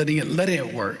letting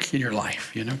it work in your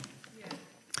life, you know? Yeah.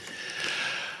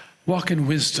 Walk in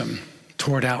wisdom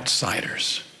toward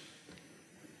outsiders.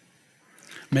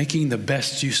 Making the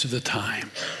best use of the time.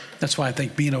 That's why I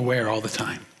think being aware all the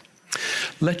time.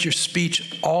 Let your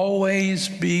speech always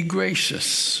be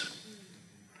gracious.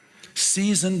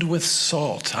 Seasoned with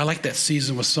salt. I like that,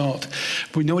 seasoned with salt.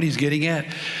 But we know what he's getting at.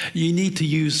 You need to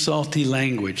use salty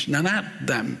language. Now, not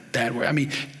that way. I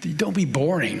mean, don't be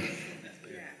boring.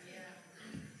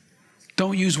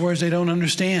 Don't use words they don't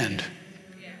understand.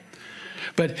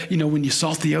 But, when you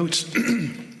salt the oats,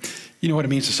 you know what it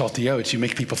means to salt the oats. You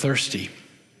make people thirsty.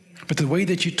 But the way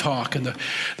that you talk and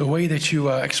the way that you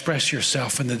express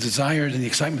yourself and the desire and the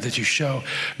excitement that you show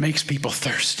makes people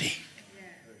thirsty.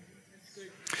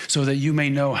 So that you may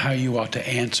know how you ought to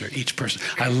answer each person.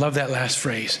 I love that last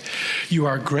phrase. You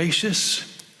are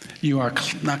gracious. You are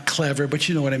not clever, but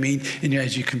you know what I mean. And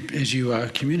as you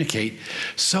communicate,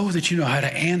 so that you know how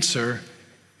to answer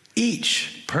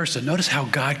each person. Notice how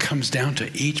God comes down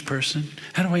to each person.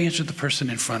 How do I answer the person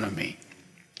in front of me?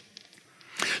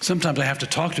 Sometimes I have to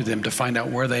talk to them to find out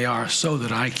where they are, so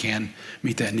that I can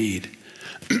meet that need.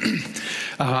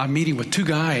 I'm meeting with two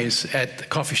guys at the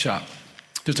coffee shop.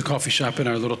 There's a coffee shop in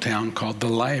our little town called The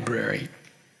Library.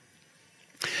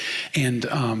 And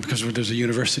because there's a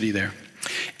university there.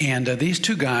 And these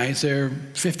two guys, they're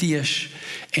 50-ish,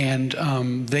 and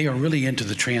they are really into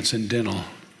the transcendental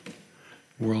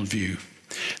worldview.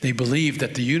 They believe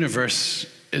that the universe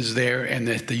is there and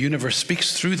that the universe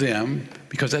speaks through them,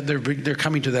 because they're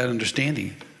coming to that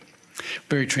understanding.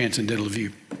 Very transcendental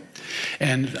view.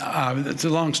 And it's a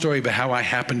long story about how I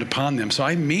happened upon them. So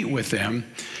I meet with them,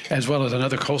 as well as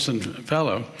another Colson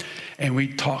fellow, and we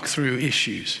talk through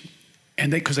issues.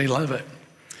 And because they love it.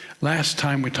 Last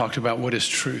time we talked about what is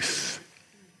truth.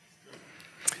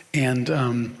 And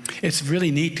it's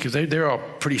really neat, because they're all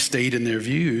pretty staid in their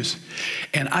views.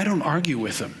 And I don't argue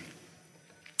with them.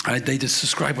 They just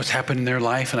describe what's happened in their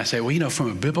life. And I say, well,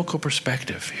 from a biblical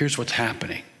perspective, here's what's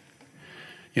happening.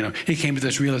 He came to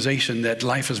this realization that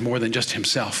life is more than just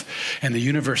himself, and the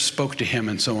universe spoke to him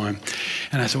and so on.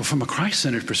 And I said, well, from a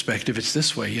Christ-centered perspective, it's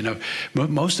this way.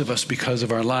 Most of us, because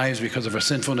of our lives, because of our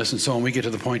sinfulness and so on, we get to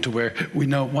the point to where we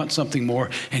want something more,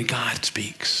 and God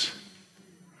speaks.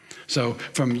 So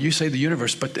you say the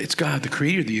universe, but it's God, the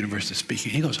creator of the universe, that's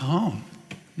speaking. He goes, oh,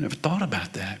 never thought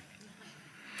about that.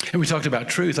 And we talked about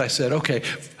truth. I said, okay,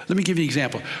 let me give you an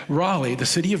example. Raleigh, the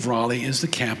city of Raleigh, is the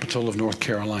capital of North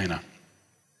Carolina.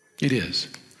 It is.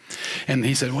 And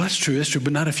he said, well, that's true,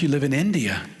 but not if you live in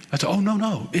India. I said, oh,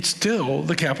 no, it's still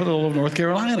the capital of North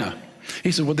Carolina.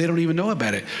 He said, well, they don't even know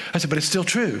about it. I said, but it's still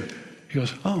true. He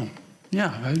goes, oh, yeah,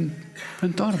 I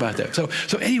hadn't thought about that. So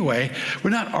anyway, we're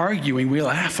not arguing, we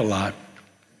laugh a lot.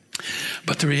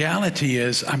 But the reality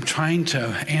is, I'm trying to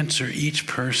answer each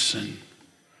person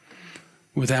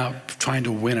without trying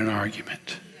to win an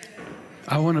argument.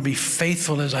 I want to be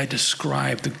faithful as I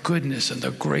describe the goodness and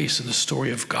the grace and the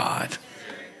story of God.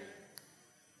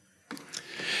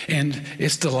 And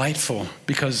it's delightful,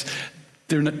 because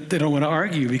they don't want to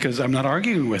argue, because I'm not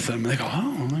arguing with them. They go,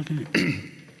 oh,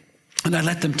 okay. And I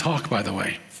let them talk, by the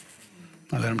way.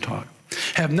 I let them talk.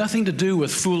 Have nothing to do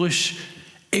with foolish,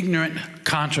 ignorant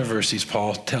controversies,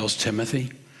 Paul tells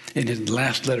Timothy in his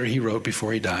last letter he wrote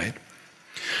before he died.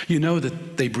 You know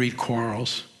that they breed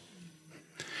quarrels.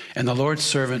 And the Lord's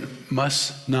servant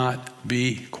must not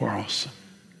be quarrelsome,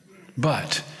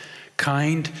 but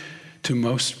kind to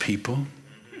most people.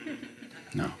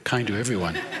 No, kind to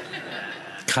everyone.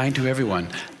 Kind to everyone.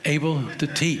 Able to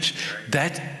teach.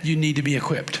 That you need to be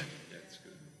equipped.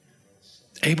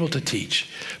 Able to teach.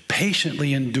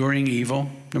 Patiently enduring evil,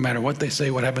 no matter what they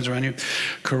say, what happens around you.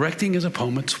 Correcting his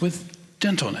opponents with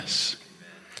gentleness,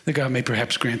 that God may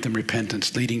perhaps grant them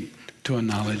repentance, leading to a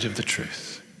knowledge of the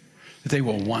truth. That they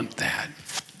will want that.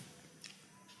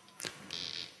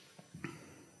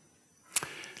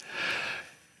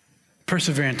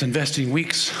 Perseverance, investing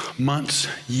weeks, months,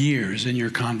 years in your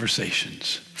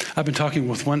conversations. I've been talking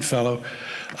with one fellow.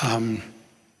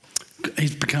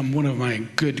 He's become one of my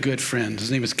good friends. His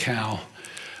name is Cal.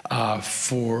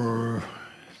 For,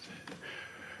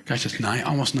 it's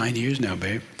almost 9 years now,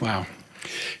 babe. Wow.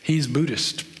 He's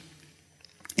Buddhist.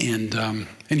 And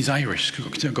he's Irish.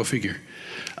 Go figure.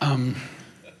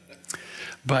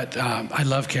 But I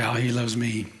love Cal. He loves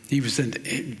me. He's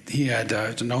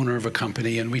an owner of a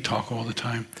company, and we talk all the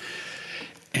time.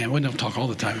 And we don't talk all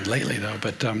the time lately, though.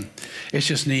 But it's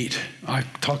just neat. I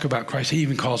talk about Christ. He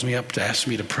even calls me up to ask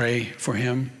me to pray for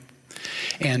him.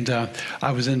 And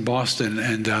I was in Boston,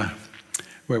 and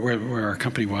where our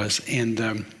company was,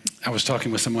 and I was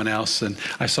talking with someone else, and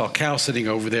I saw Cal sitting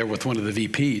over there with one of the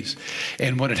VPs.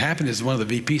 And what had happened is one of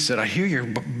the VPs said, "I hear you're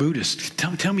Buddhist.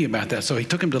 Tell me about that." So he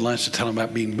took him to lunch to tell him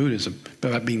about being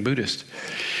Buddhist.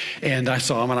 And I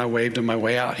saw him, and I waved him my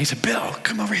way out. He said, "Bill,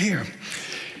 come over here."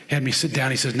 He had me sit down.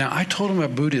 He says, "Now, I told him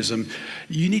about Buddhism.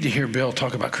 You need to hear Bill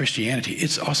talk about Christianity.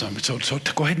 It's awesome. So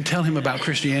go ahead and tell him about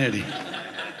Christianity."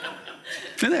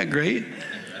 Isn't that great?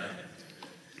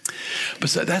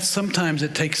 But that's sometimes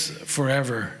it takes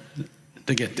forever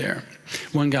to get there.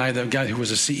 One guy, the guy who was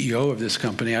a CEO of this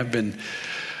company, I've been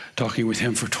talking with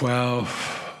him for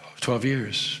 12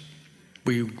 years.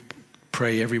 We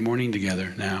pray every morning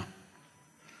together now.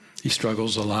 He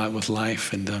struggles a lot with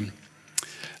life, and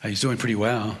he's doing pretty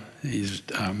well. He's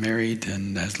married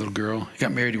and has a little girl. He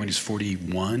got married when he was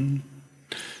 41.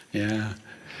 Yeah.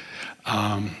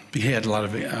 He had a lot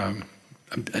of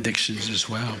addictions as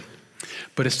well.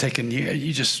 But it's taken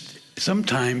years.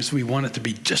 Sometimes we want it to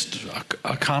be just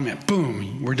a comment.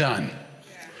 Boom, we're done.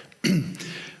 Yeah.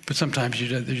 But sometimes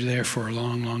you're there for a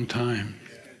long, long time.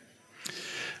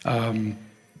 Let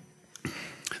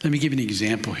me give you an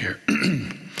example here.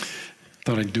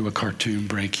 Thought I'd do a cartoon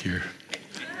break here.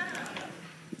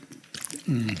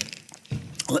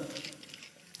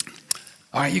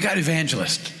 All right, you got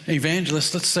evangelist.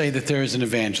 Evangelist, let's say that there is an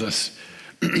evangelist.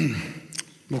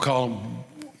 We'll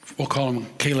call him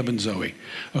Caleb and Zoe.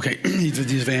 Okay, he's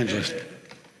the evangelist.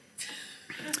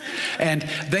 And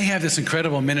they have this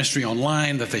incredible ministry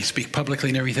online that they speak publicly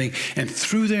and everything. And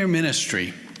through their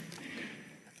ministry,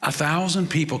 1,000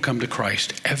 people come to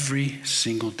Christ every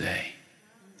single day.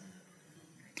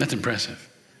 That's impressive.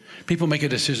 People make a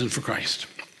decision for Christ.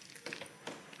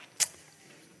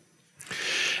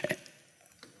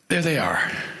 There they are.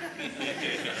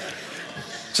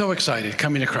 So excited,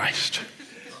 coming to Christ.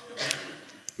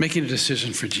 Making a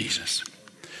decision for Jesus.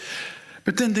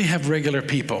 But then they have regular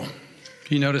people.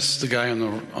 You notice the guy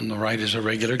on the right is a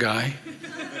regular guy.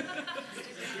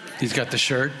 He's got the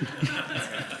shirt.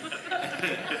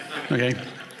 Okay.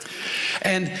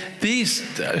 And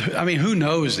who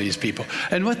knows these people?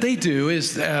 And what they do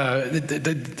is,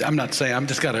 I'm not saying, I'm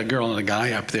just got a girl and a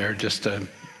guy up there just to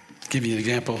give you an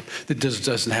example. That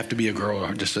doesn't have to be a girl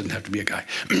or just doesn't have to be a guy.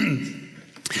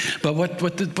 But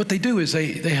what they do is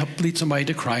they help lead somebody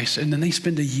to Christ, and then they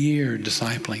spend a year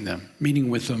discipling them, meeting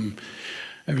with them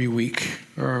every week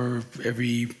or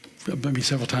maybe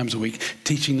several times a week,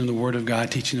 teaching them the Word of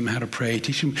God, teaching them how to pray,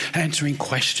 teaching them, answering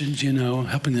questions,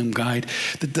 helping them guide.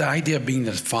 The idea of being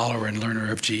the follower and learner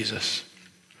of Jesus.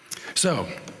 So,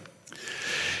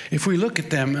 if we look at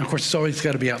them, of course, it's always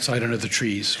got to be outside under the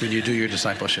trees when you do your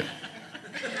discipleship.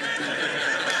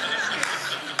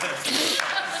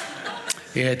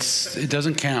 It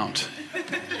doesn't count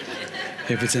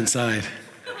if it's inside.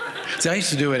 See, I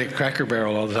used to do it at Cracker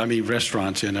Barrel all the time,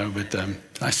 restaurants, but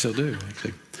I still do.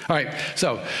 All right,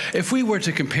 so if we were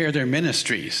to compare their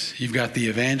ministries, you've got the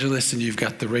evangelist and you've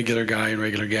got the regular guy and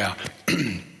regular gal.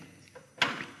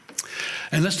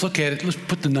 And let's look at it, let's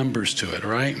put the numbers to it,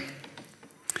 all right?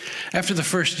 After the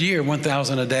first year,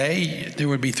 1,000 a day, there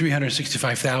would be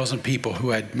 365,000 people who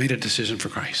had made a decision for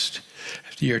Christ.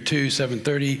 Year 2,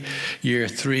 730. Year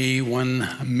 3,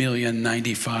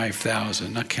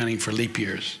 1,095,000, not counting for leap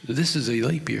years. This is a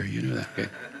leap year, you know that, okay?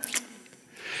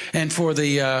 And for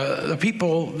the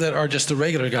people that are just the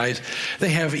regular guys, they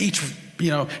have each,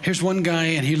 here's one guy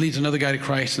and he leads another guy to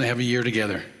Christ and they have a year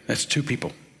together. That's 2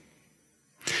 people.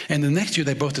 And the next year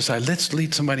they both decide, let's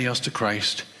lead somebody else to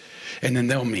Christ, and then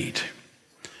they'll meet.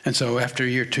 And so after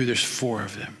year 2, there's 4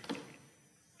 of them.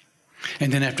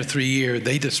 And then after 3 years,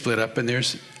 they just split up and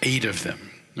there's 8 of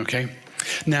them, okay?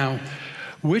 Now,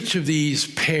 which of these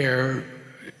pair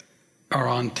are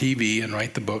on TV and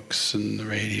write the books and the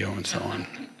radio and so on?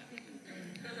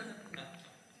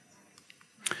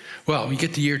 Well, we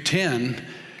get to year 10,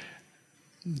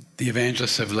 the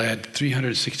evangelists have led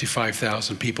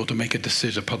 365,000 people to make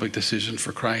a public decision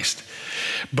for Christ.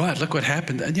 But look what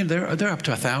happened. They're up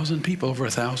to 1,000 people, over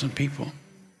 1,000 people.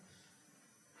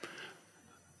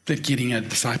 They're getting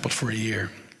discipled for a year.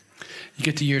 You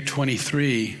get to year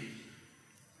 23,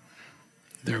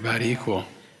 they're about equal.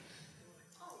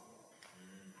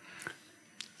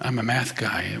 I'm a math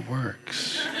guy, it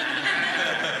works.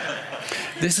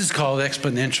 This is called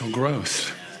exponential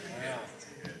growth.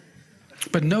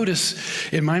 But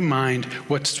notice, in my mind,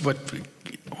 what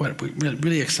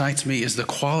really excites me is the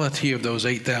quality of those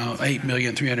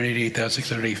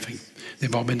 8,388,680.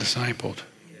 They've all been discipled.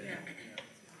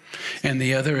 And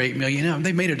the other 8 million,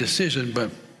 they made a decision,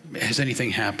 but has anything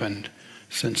happened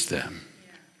since then?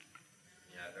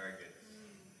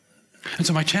 And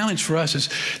so my challenge for us is,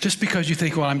 just because you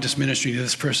think, well, I'm just ministering to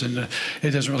this person,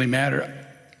 it doesn't really matter.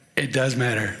 It does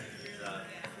matter.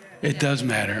 It does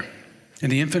matter.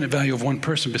 And the infinite value of one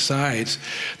person, besides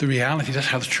the reality, that's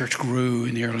how the church grew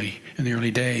in the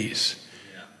early days.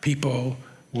 People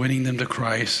winning them to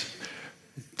Christ,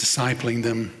 discipling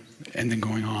them, and then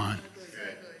going on.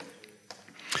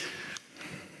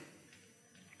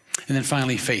 And then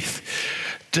finally, faith.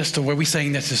 Just the way we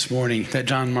sang this morning, that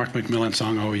John Mark McMillan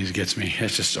song always gets me.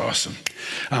 It's just awesome.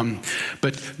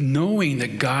 But knowing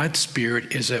that God's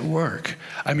Spirit is at work.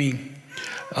 I mean,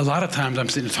 a lot of times I'm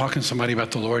sitting talking to somebody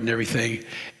about the Lord and everything,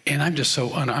 and I'm just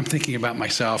I'm thinking about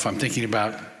myself. I'm thinking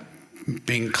about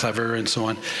being clever and so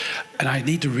on. And I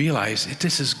need to realize that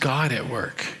this is God at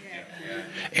work.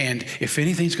 And if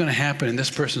anything's going to happen in this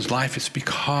person's life, it's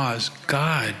because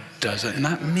God does it,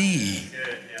 not me.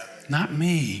 Not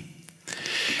me.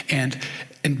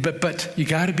 But you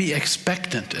got to be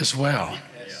expectant as well.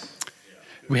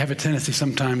 We have a tendency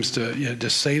sometimes to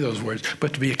just say those words,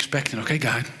 but to be expectant. Okay,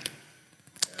 God.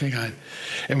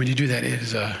 And when you do that, it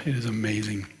is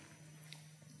amazing.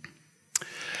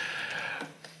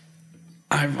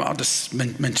 I'll just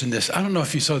mention this. I don't know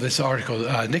if you saw this article.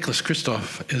 Nicholas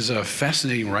Kristof is a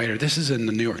fascinating writer. This is in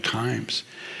the New York Times.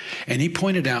 And he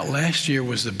pointed out last year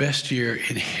was the best year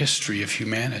in history of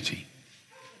humanity.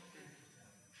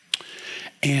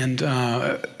 And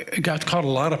it caught a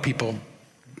lot of people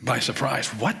by surprise.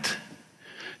 What?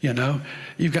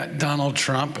 You've got Donald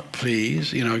Trump,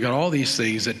 please. You've got all these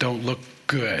things that don't look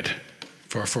good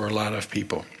for a lot of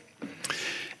people.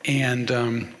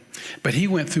 And but he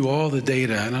went through all the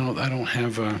data, and I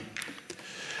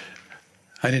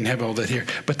didn't have all that here.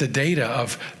 But the data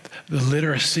of the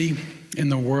literacy in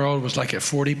the world was like at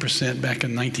 40% back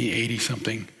in 1980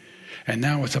 something, and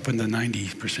now it's up in the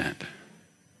 90%.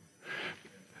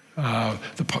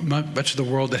 Much of the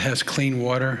world that has clean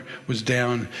water was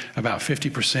down about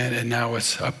 50%, and now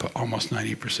it's up almost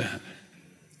 90%.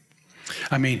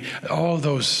 I mean, all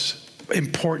those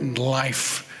important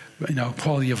life,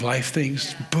 quality of life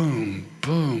things, boom,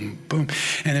 boom, boom.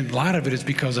 And a lot of it is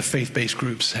because of faith-based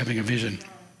groups having a vision.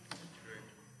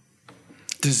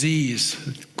 Disease,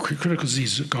 critical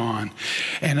disease is gone.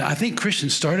 And I think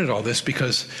Christians started all this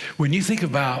because when you think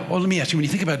about, let me ask you, when you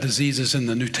think about diseases in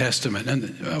the New Testament,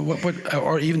 and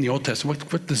or even the Old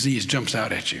Testament, what disease jumps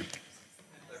out at you?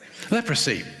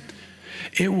 Leprosy.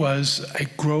 It was a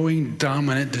growing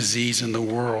dominant disease in the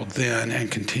world then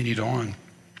and continued on.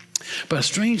 But a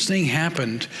strange thing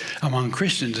happened among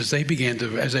Christians as they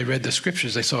read the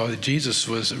scriptures, they saw that Jesus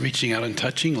was reaching out and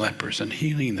touching lepers and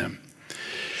healing them.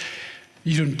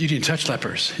 You didn't touch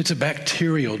lepers. It's a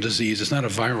bacterial disease. It's not a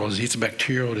viral disease. It's a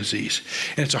bacterial disease.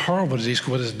 And it's a horrible disease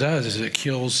because what it does is it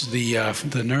kills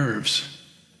the nerves.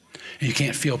 And you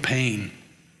can't feel pain.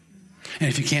 And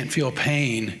if you can't feel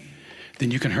pain, then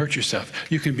you can hurt yourself.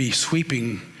 You can be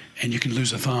sweeping and you can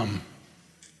lose a thumb.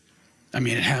 I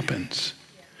mean, it happens.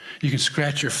 You can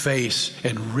scratch your face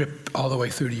and rip all the way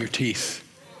through to your teeth.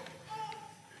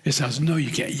 It sounds, no,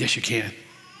 you can't. Yes, you can.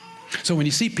 So when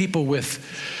you see people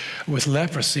with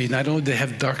leprosy, not only do they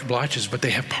have dark blotches, but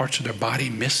they have parts of their body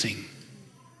missing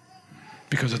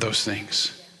because of those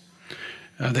things.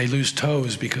 They lose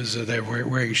toes because they're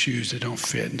wearing shoes that don't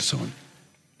fit and so on.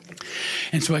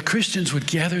 And so Christians would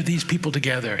gather these people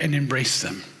together and embrace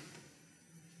them.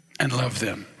 and love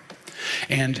them.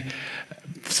 And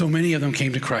so many of them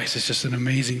came to Christ. It's just an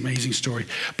amazing, amazing story.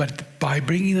 But by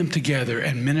bringing them together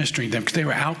and ministering them, because they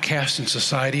were outcast in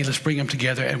society, let's bring them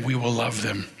together and we will love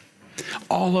them.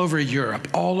 All over Europe,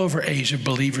 all over Asia,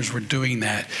 believers were doing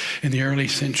that in the early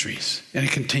centuries, and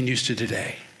it continues to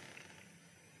today.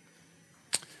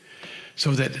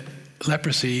 So that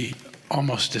leprosy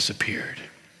almost disappeared.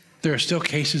 There are still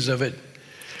cases of it,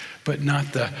 but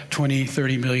not the 20,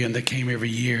 30 million that came every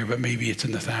year, but maybe it's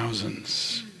in the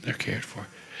thousands they're cared for.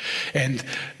 And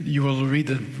you will read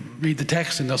the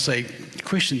text and they'll say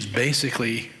Christians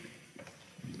basically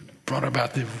brought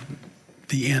about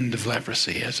the end of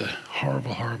leprosy as a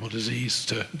horrible, horrible disease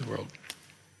to the world.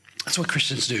 That's what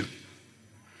Christians do.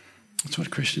 That's what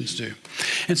Christians do.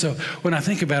 And so when I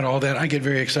think about all that, I get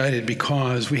very excited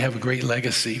because we have a great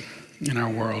legacy in our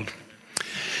world.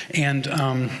 And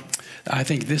I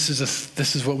think this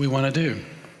is what we want to do,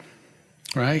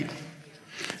 right?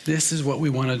 This is what we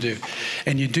want to do.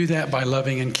 And you do that by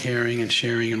loving and caring and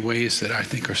sharing in ways that I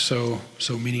think are so,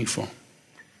 so meaningful.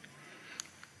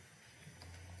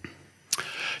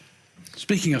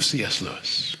 Speaking of C.S.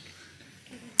 Lewis,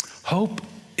 hope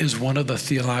is one of the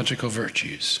theological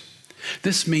virtues.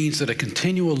 This means that a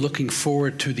continual looking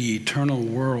forward to the eternal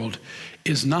world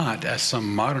is not, as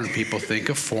some modern people think,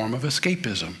 a form of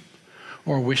escapism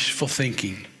or wishful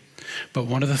thinking, but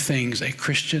one of the things a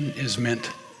Christian is meant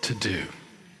to do.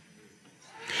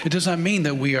 It does not mean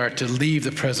that we are to leave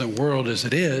the present world as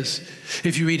it is.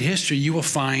 If you read history, you will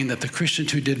find that the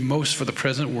Christians who did most for the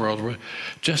present world were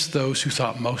just those who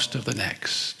thought most of the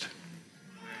next.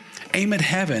 Aim at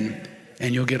heaven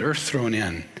and you'll get earth thrown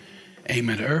in. Aim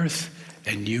at earth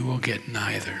and you will get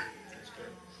neither.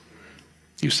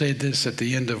 You said this at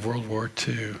the end of World War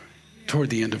II, toward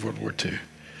the end of World War II.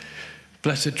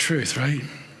 Blessed truth, right?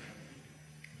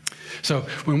 So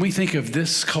when we think of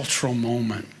this cultural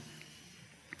moment,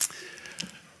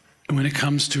 when it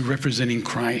comes to representing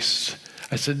Christ,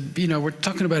 I said, we're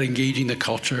talking about engaging the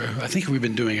culture. I think we've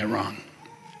been doing it wrong.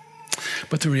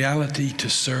 But the reality to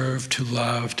serve, to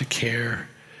love, to care,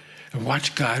 and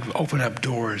watch God open up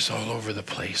doors all over the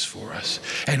place for us.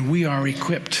 And we are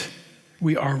equipped.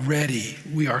 We are ready.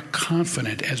 We are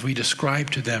confident as we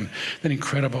describe to them that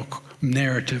incredible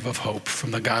narrative of hope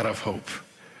from the God of hope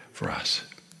for us.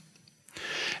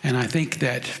 And I think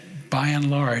that by and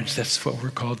large, that's what we're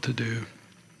called to do.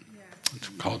 It's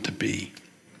called to be.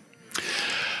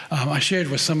 I shared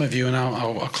with some of you, and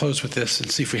I'll close with this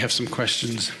and see if we have some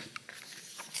questions.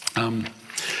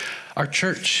 Our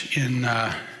church in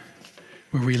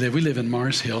where we live in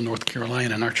Mars Hill, North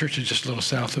Carolina, and our church is just a little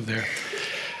south of there.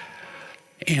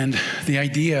 And the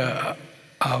idea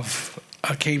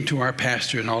came to our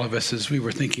pastor and all of us as we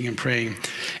were thinking and praying,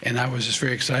 and I was just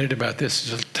very excited about this,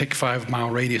 to take a 5-mile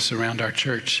radius around our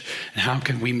church, and how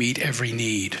can we meet every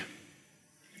need?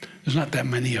 There's not that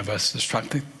many of us. There's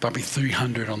probably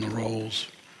 300 on the rolls.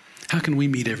 How can we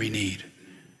meet every need?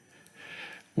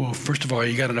 Well, first of all,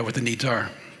 you got to know what the needs are.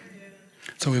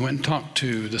 So we went and talked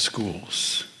to the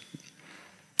schools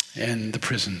and the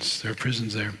prisons. There are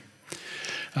prisons there.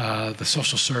 The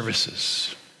social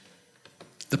services,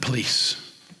 the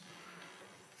police,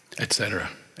 etc.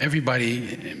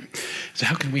 Everybody said,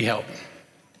 how can we help?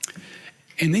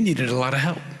 And they needed a lot of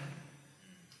help.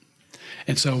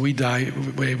 And so we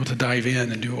were able to dive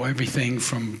in and do everything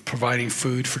from providing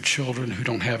food for children who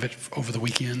don't have it over the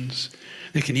weekends.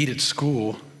 They can eat at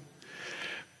school,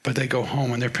 but they go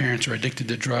home and their parents are addicted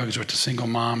to drugs, or it's a single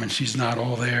mom and she's not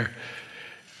all there,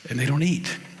 and they don't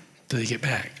eat till they get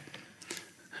back.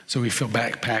 So we fill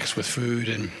backpacks with food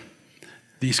and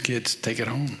these kids take it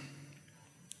home.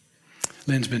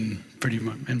 Lynn's been pretty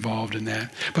involved in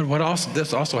that. But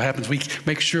this also happens, we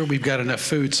make sure we've got enough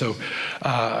food. So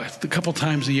a couple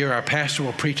times a year, our pastor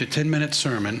will preach a 10-minute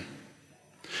sermon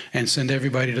and send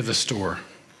everybody to the store,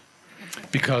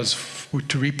 because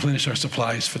to replenish our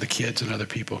supplies for the kids and other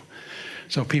people.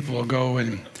 So people will go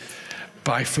and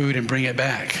buy food and bring it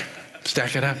back,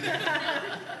 stack it up.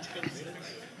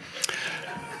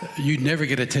 You'd never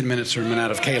get a 10-minute sermon out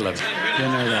of Caleb. You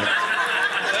know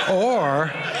that.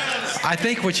 Or I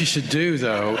think what you should do,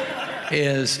 though,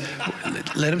 is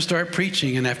let him start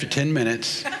preaching, and after 10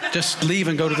 minutes, just leave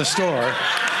and go to the store.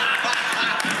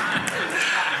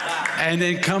 And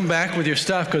then come back with your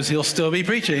stuff, because he'll still be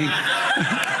preaching.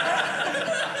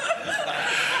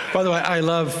 By the way, I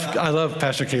love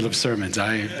Pastor Caleb's sermons.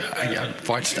 I've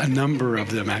watched a number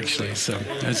of them, actually, so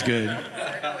that's good.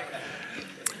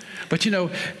 But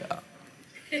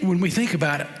when we think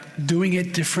about doing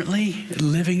it differently,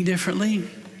 living differently,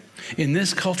 in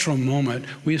this cultural moment,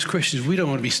 we as Christians, we don't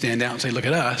want to be stand out and say, look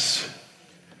at us.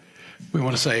 We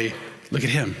want to say, look at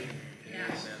him.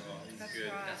 That's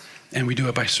right. And we do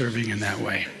it by serving in that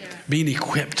way, being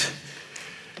equipped.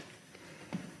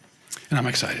 And I'm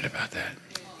excited about that.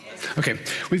 Okay,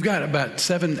 we've got about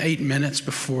 7-8 minutes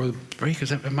before the break.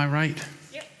 Am I right?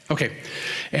 Yep. Okay,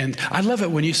 and I love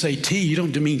it when you say tea, you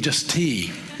don't mean just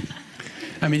tea.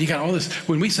 I mean, you got all this.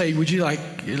 When we say, would you like,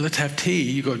 let's have tea,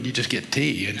 you just get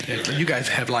tea. And you guys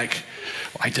have like,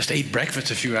 I just ate breakfast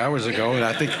a few hours ago, and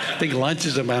I think lunch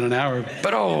is about an hour.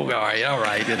 But all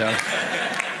right, you know.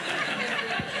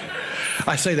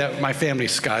 I say that my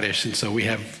family's Scottish, and so we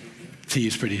have tea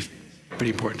is pretty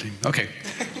important to me. Okay,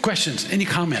 questions? Any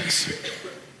comments?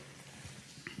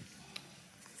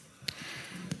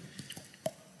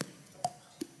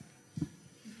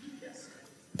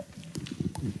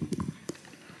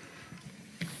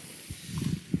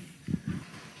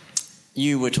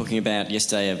 You were talking about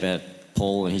yesterday about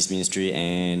Paul and his ministry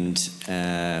and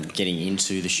getting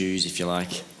into the shoes, if you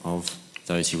like, of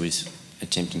those he was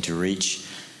attempting to reach.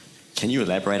 Can you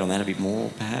elaborate on that a bit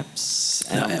more, perhaps?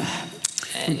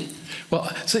 Well,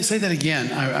 say that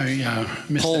again. I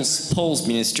missed Paul's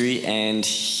ministry and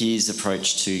his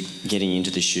approach to getting into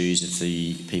the shoes of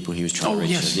the people he was trying to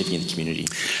reach, yes. living in the community.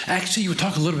 Actually, we'll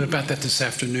talk a little bit about that this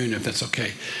afternoon, if that's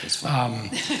okay.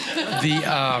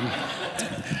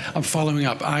 I'm following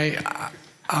up.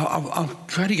 I'll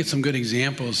try to get some good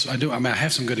examples. I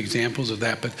have some good examples of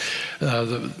that, but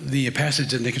the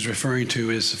passage that Nick is referring to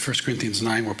is 1 Corinthians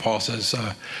 9, where Paul says,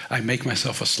 I make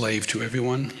myself a slave to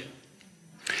everyone.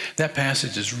 That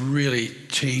passage has really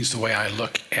changed the way I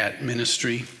look at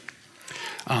ministry.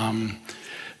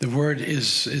 The word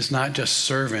is not just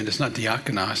servant, it's not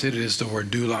diakonos, it is the word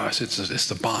doulos, it's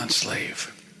the bond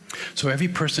slave. So every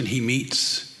person he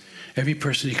meets, every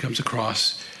person he comes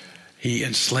across, he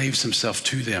enslaves himself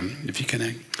to them, if you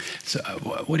can. So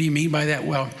what do you mean by that?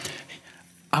 Well,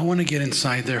 I want to get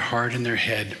inside their heart and their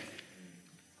head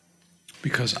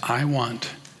because I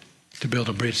want to build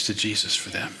a bridge to Jesus for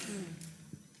them.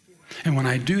 And when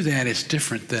I do that, it's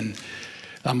different than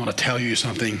I'm going to tell you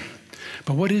something.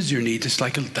 But what is your need? It's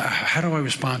like, how do I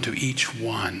respond to each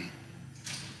one?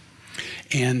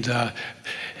 And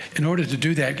in order to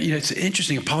do that, it's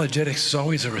interesting. Apologetics is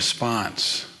always a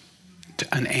response,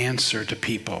 an answer to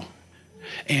people.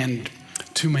 And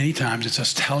too many times it's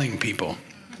us telling people.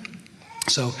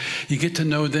 So you get to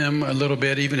know them a little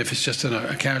bit, even if it's just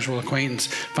a casual acquaintance,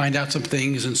 find out some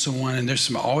things and so on. And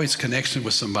there's always connection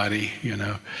with somebody,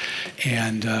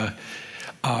 And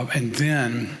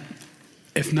then,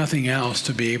 if nothing else,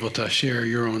 to be able to share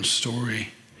your own story.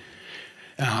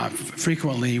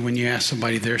 Frequently, when you ask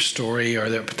somebody their story or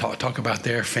they talk about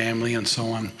their family and so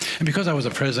on, and because I was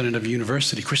a president of a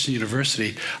university, Christian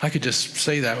university, I could just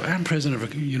say that I'm president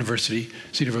of a university,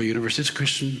 Cedarville University. It's a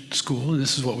Christian school, and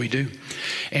this is what we do.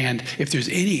 And if there's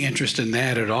any interest in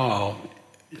that at all,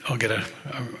 I'll get a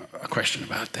question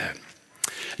about that.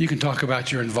 You can talk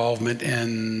about your involvement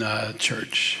in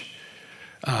church.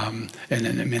 And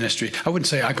in the ministry. I wouldn't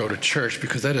say I go to church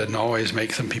because that doesn't always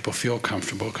make some people feel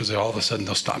comfortable because all of a sudden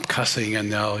they'll stop cussing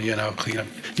and they'll, clean up,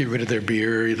 get rid of their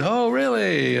beer. Oh,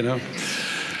 really?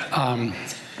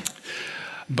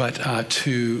 But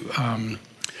to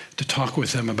talk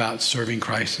with them about serving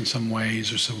Christ in some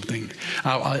ways or something.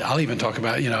 I'll even talk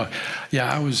about,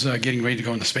 I was getting ready to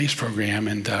go in the space program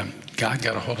and God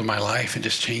got a hold of my life and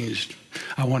just changed.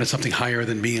 I wanted something higher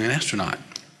than being an astronaut,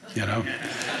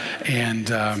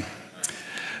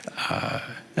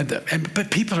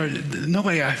 But people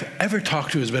nobody I've ever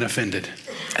talked to has been offended.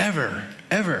 Ever.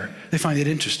 They find it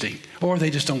interesting. Or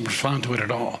they just don't respond to it at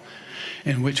all.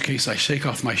 In which case I shake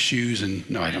off my shoes and,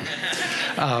 no, I don't.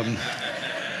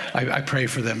 I pray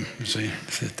for them as they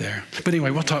sit there. But anyway,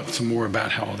 we'll talk some more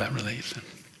about how all that relates.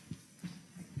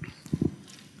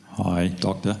 Hi,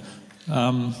 Doctor.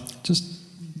 Just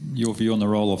your view on the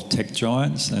role of tech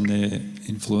giants and their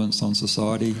influence on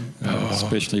society,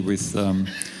 especially with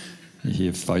you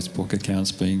hear Facebook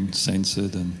accounts being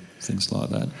censored and things like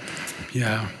that.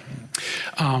 Yeah.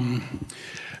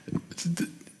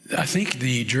 I think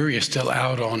the jury is still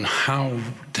out on how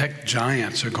tech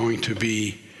giants are going to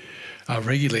be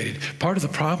regulated. Part of the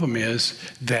problem is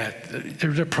that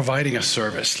they're providing a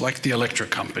service like the electric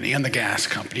company and the gas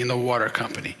company and the water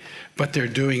company, but they're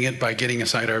doing it by getting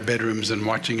inside our bedrooms and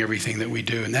watching everything that we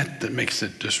do, and that makes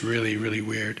it just really, really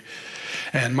weird.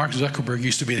 And Mark Zuckerberg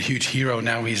used to be a huge hero.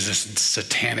 Now he's this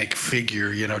satanic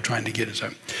figure, trying to get us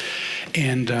up.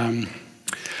 And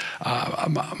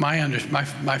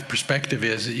my perspective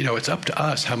is, it's up to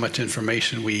us how much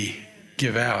information we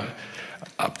give out,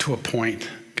 up to a point,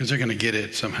 because they're going to get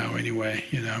it somehow anyway,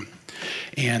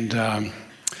 And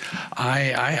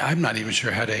I'm not even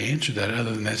sure how to answer that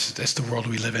other than that's the world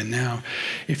we live in now.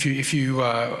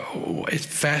 It's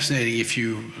fascinating if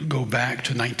you go back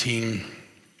to 30.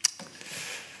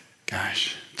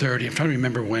 I'm trying to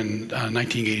remember when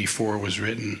 1984 was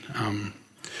written.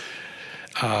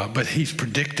 But he's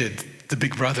predicted the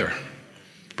Big Brother,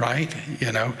 right?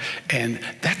 And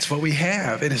that's what we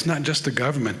have. And it's not just the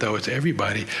government, though. It's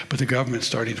everybody. But the government's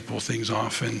starting to pull things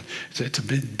off, and it's a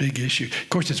big issue. Of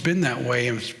course, it's been that way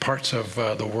in parts of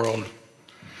the world,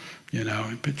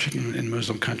 particularly in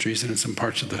Muslim countries and in some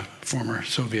parts of the former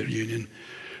Soviet Union.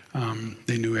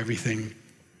 They knew everything.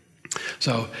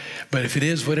 So, but if it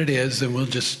is what it is, then we'll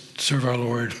just serve our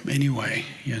Lord anyway,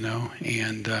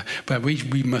 but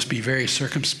we must be very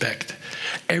circumspect.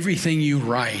 Everything you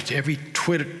write, every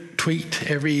tweet,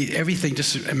 everything,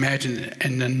 just imagine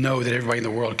and then know that everybody in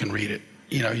the world can read it.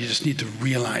 You just need to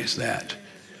realize that.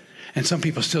 And some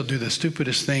people still do the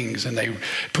stupidest things, and they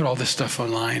put all this stuff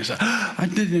online and say, I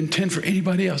didn't intend for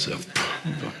anybody else.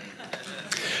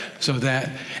 So that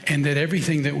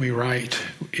everything that we write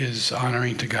is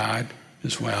honoring to God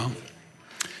as well,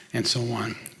 and so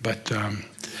on. But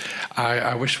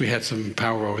I wish we had some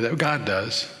power over that. God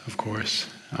does, of course.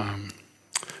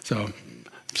 So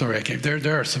sorry I can't.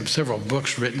 There are several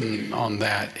books written on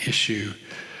that issue.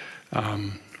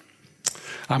 I'm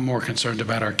more concerned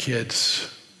about our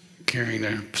kids carrying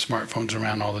their smartphones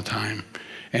around all the time,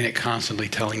 and it constantly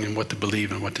telling them what to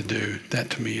believe and what to do.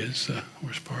 That to me is the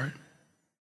worst part.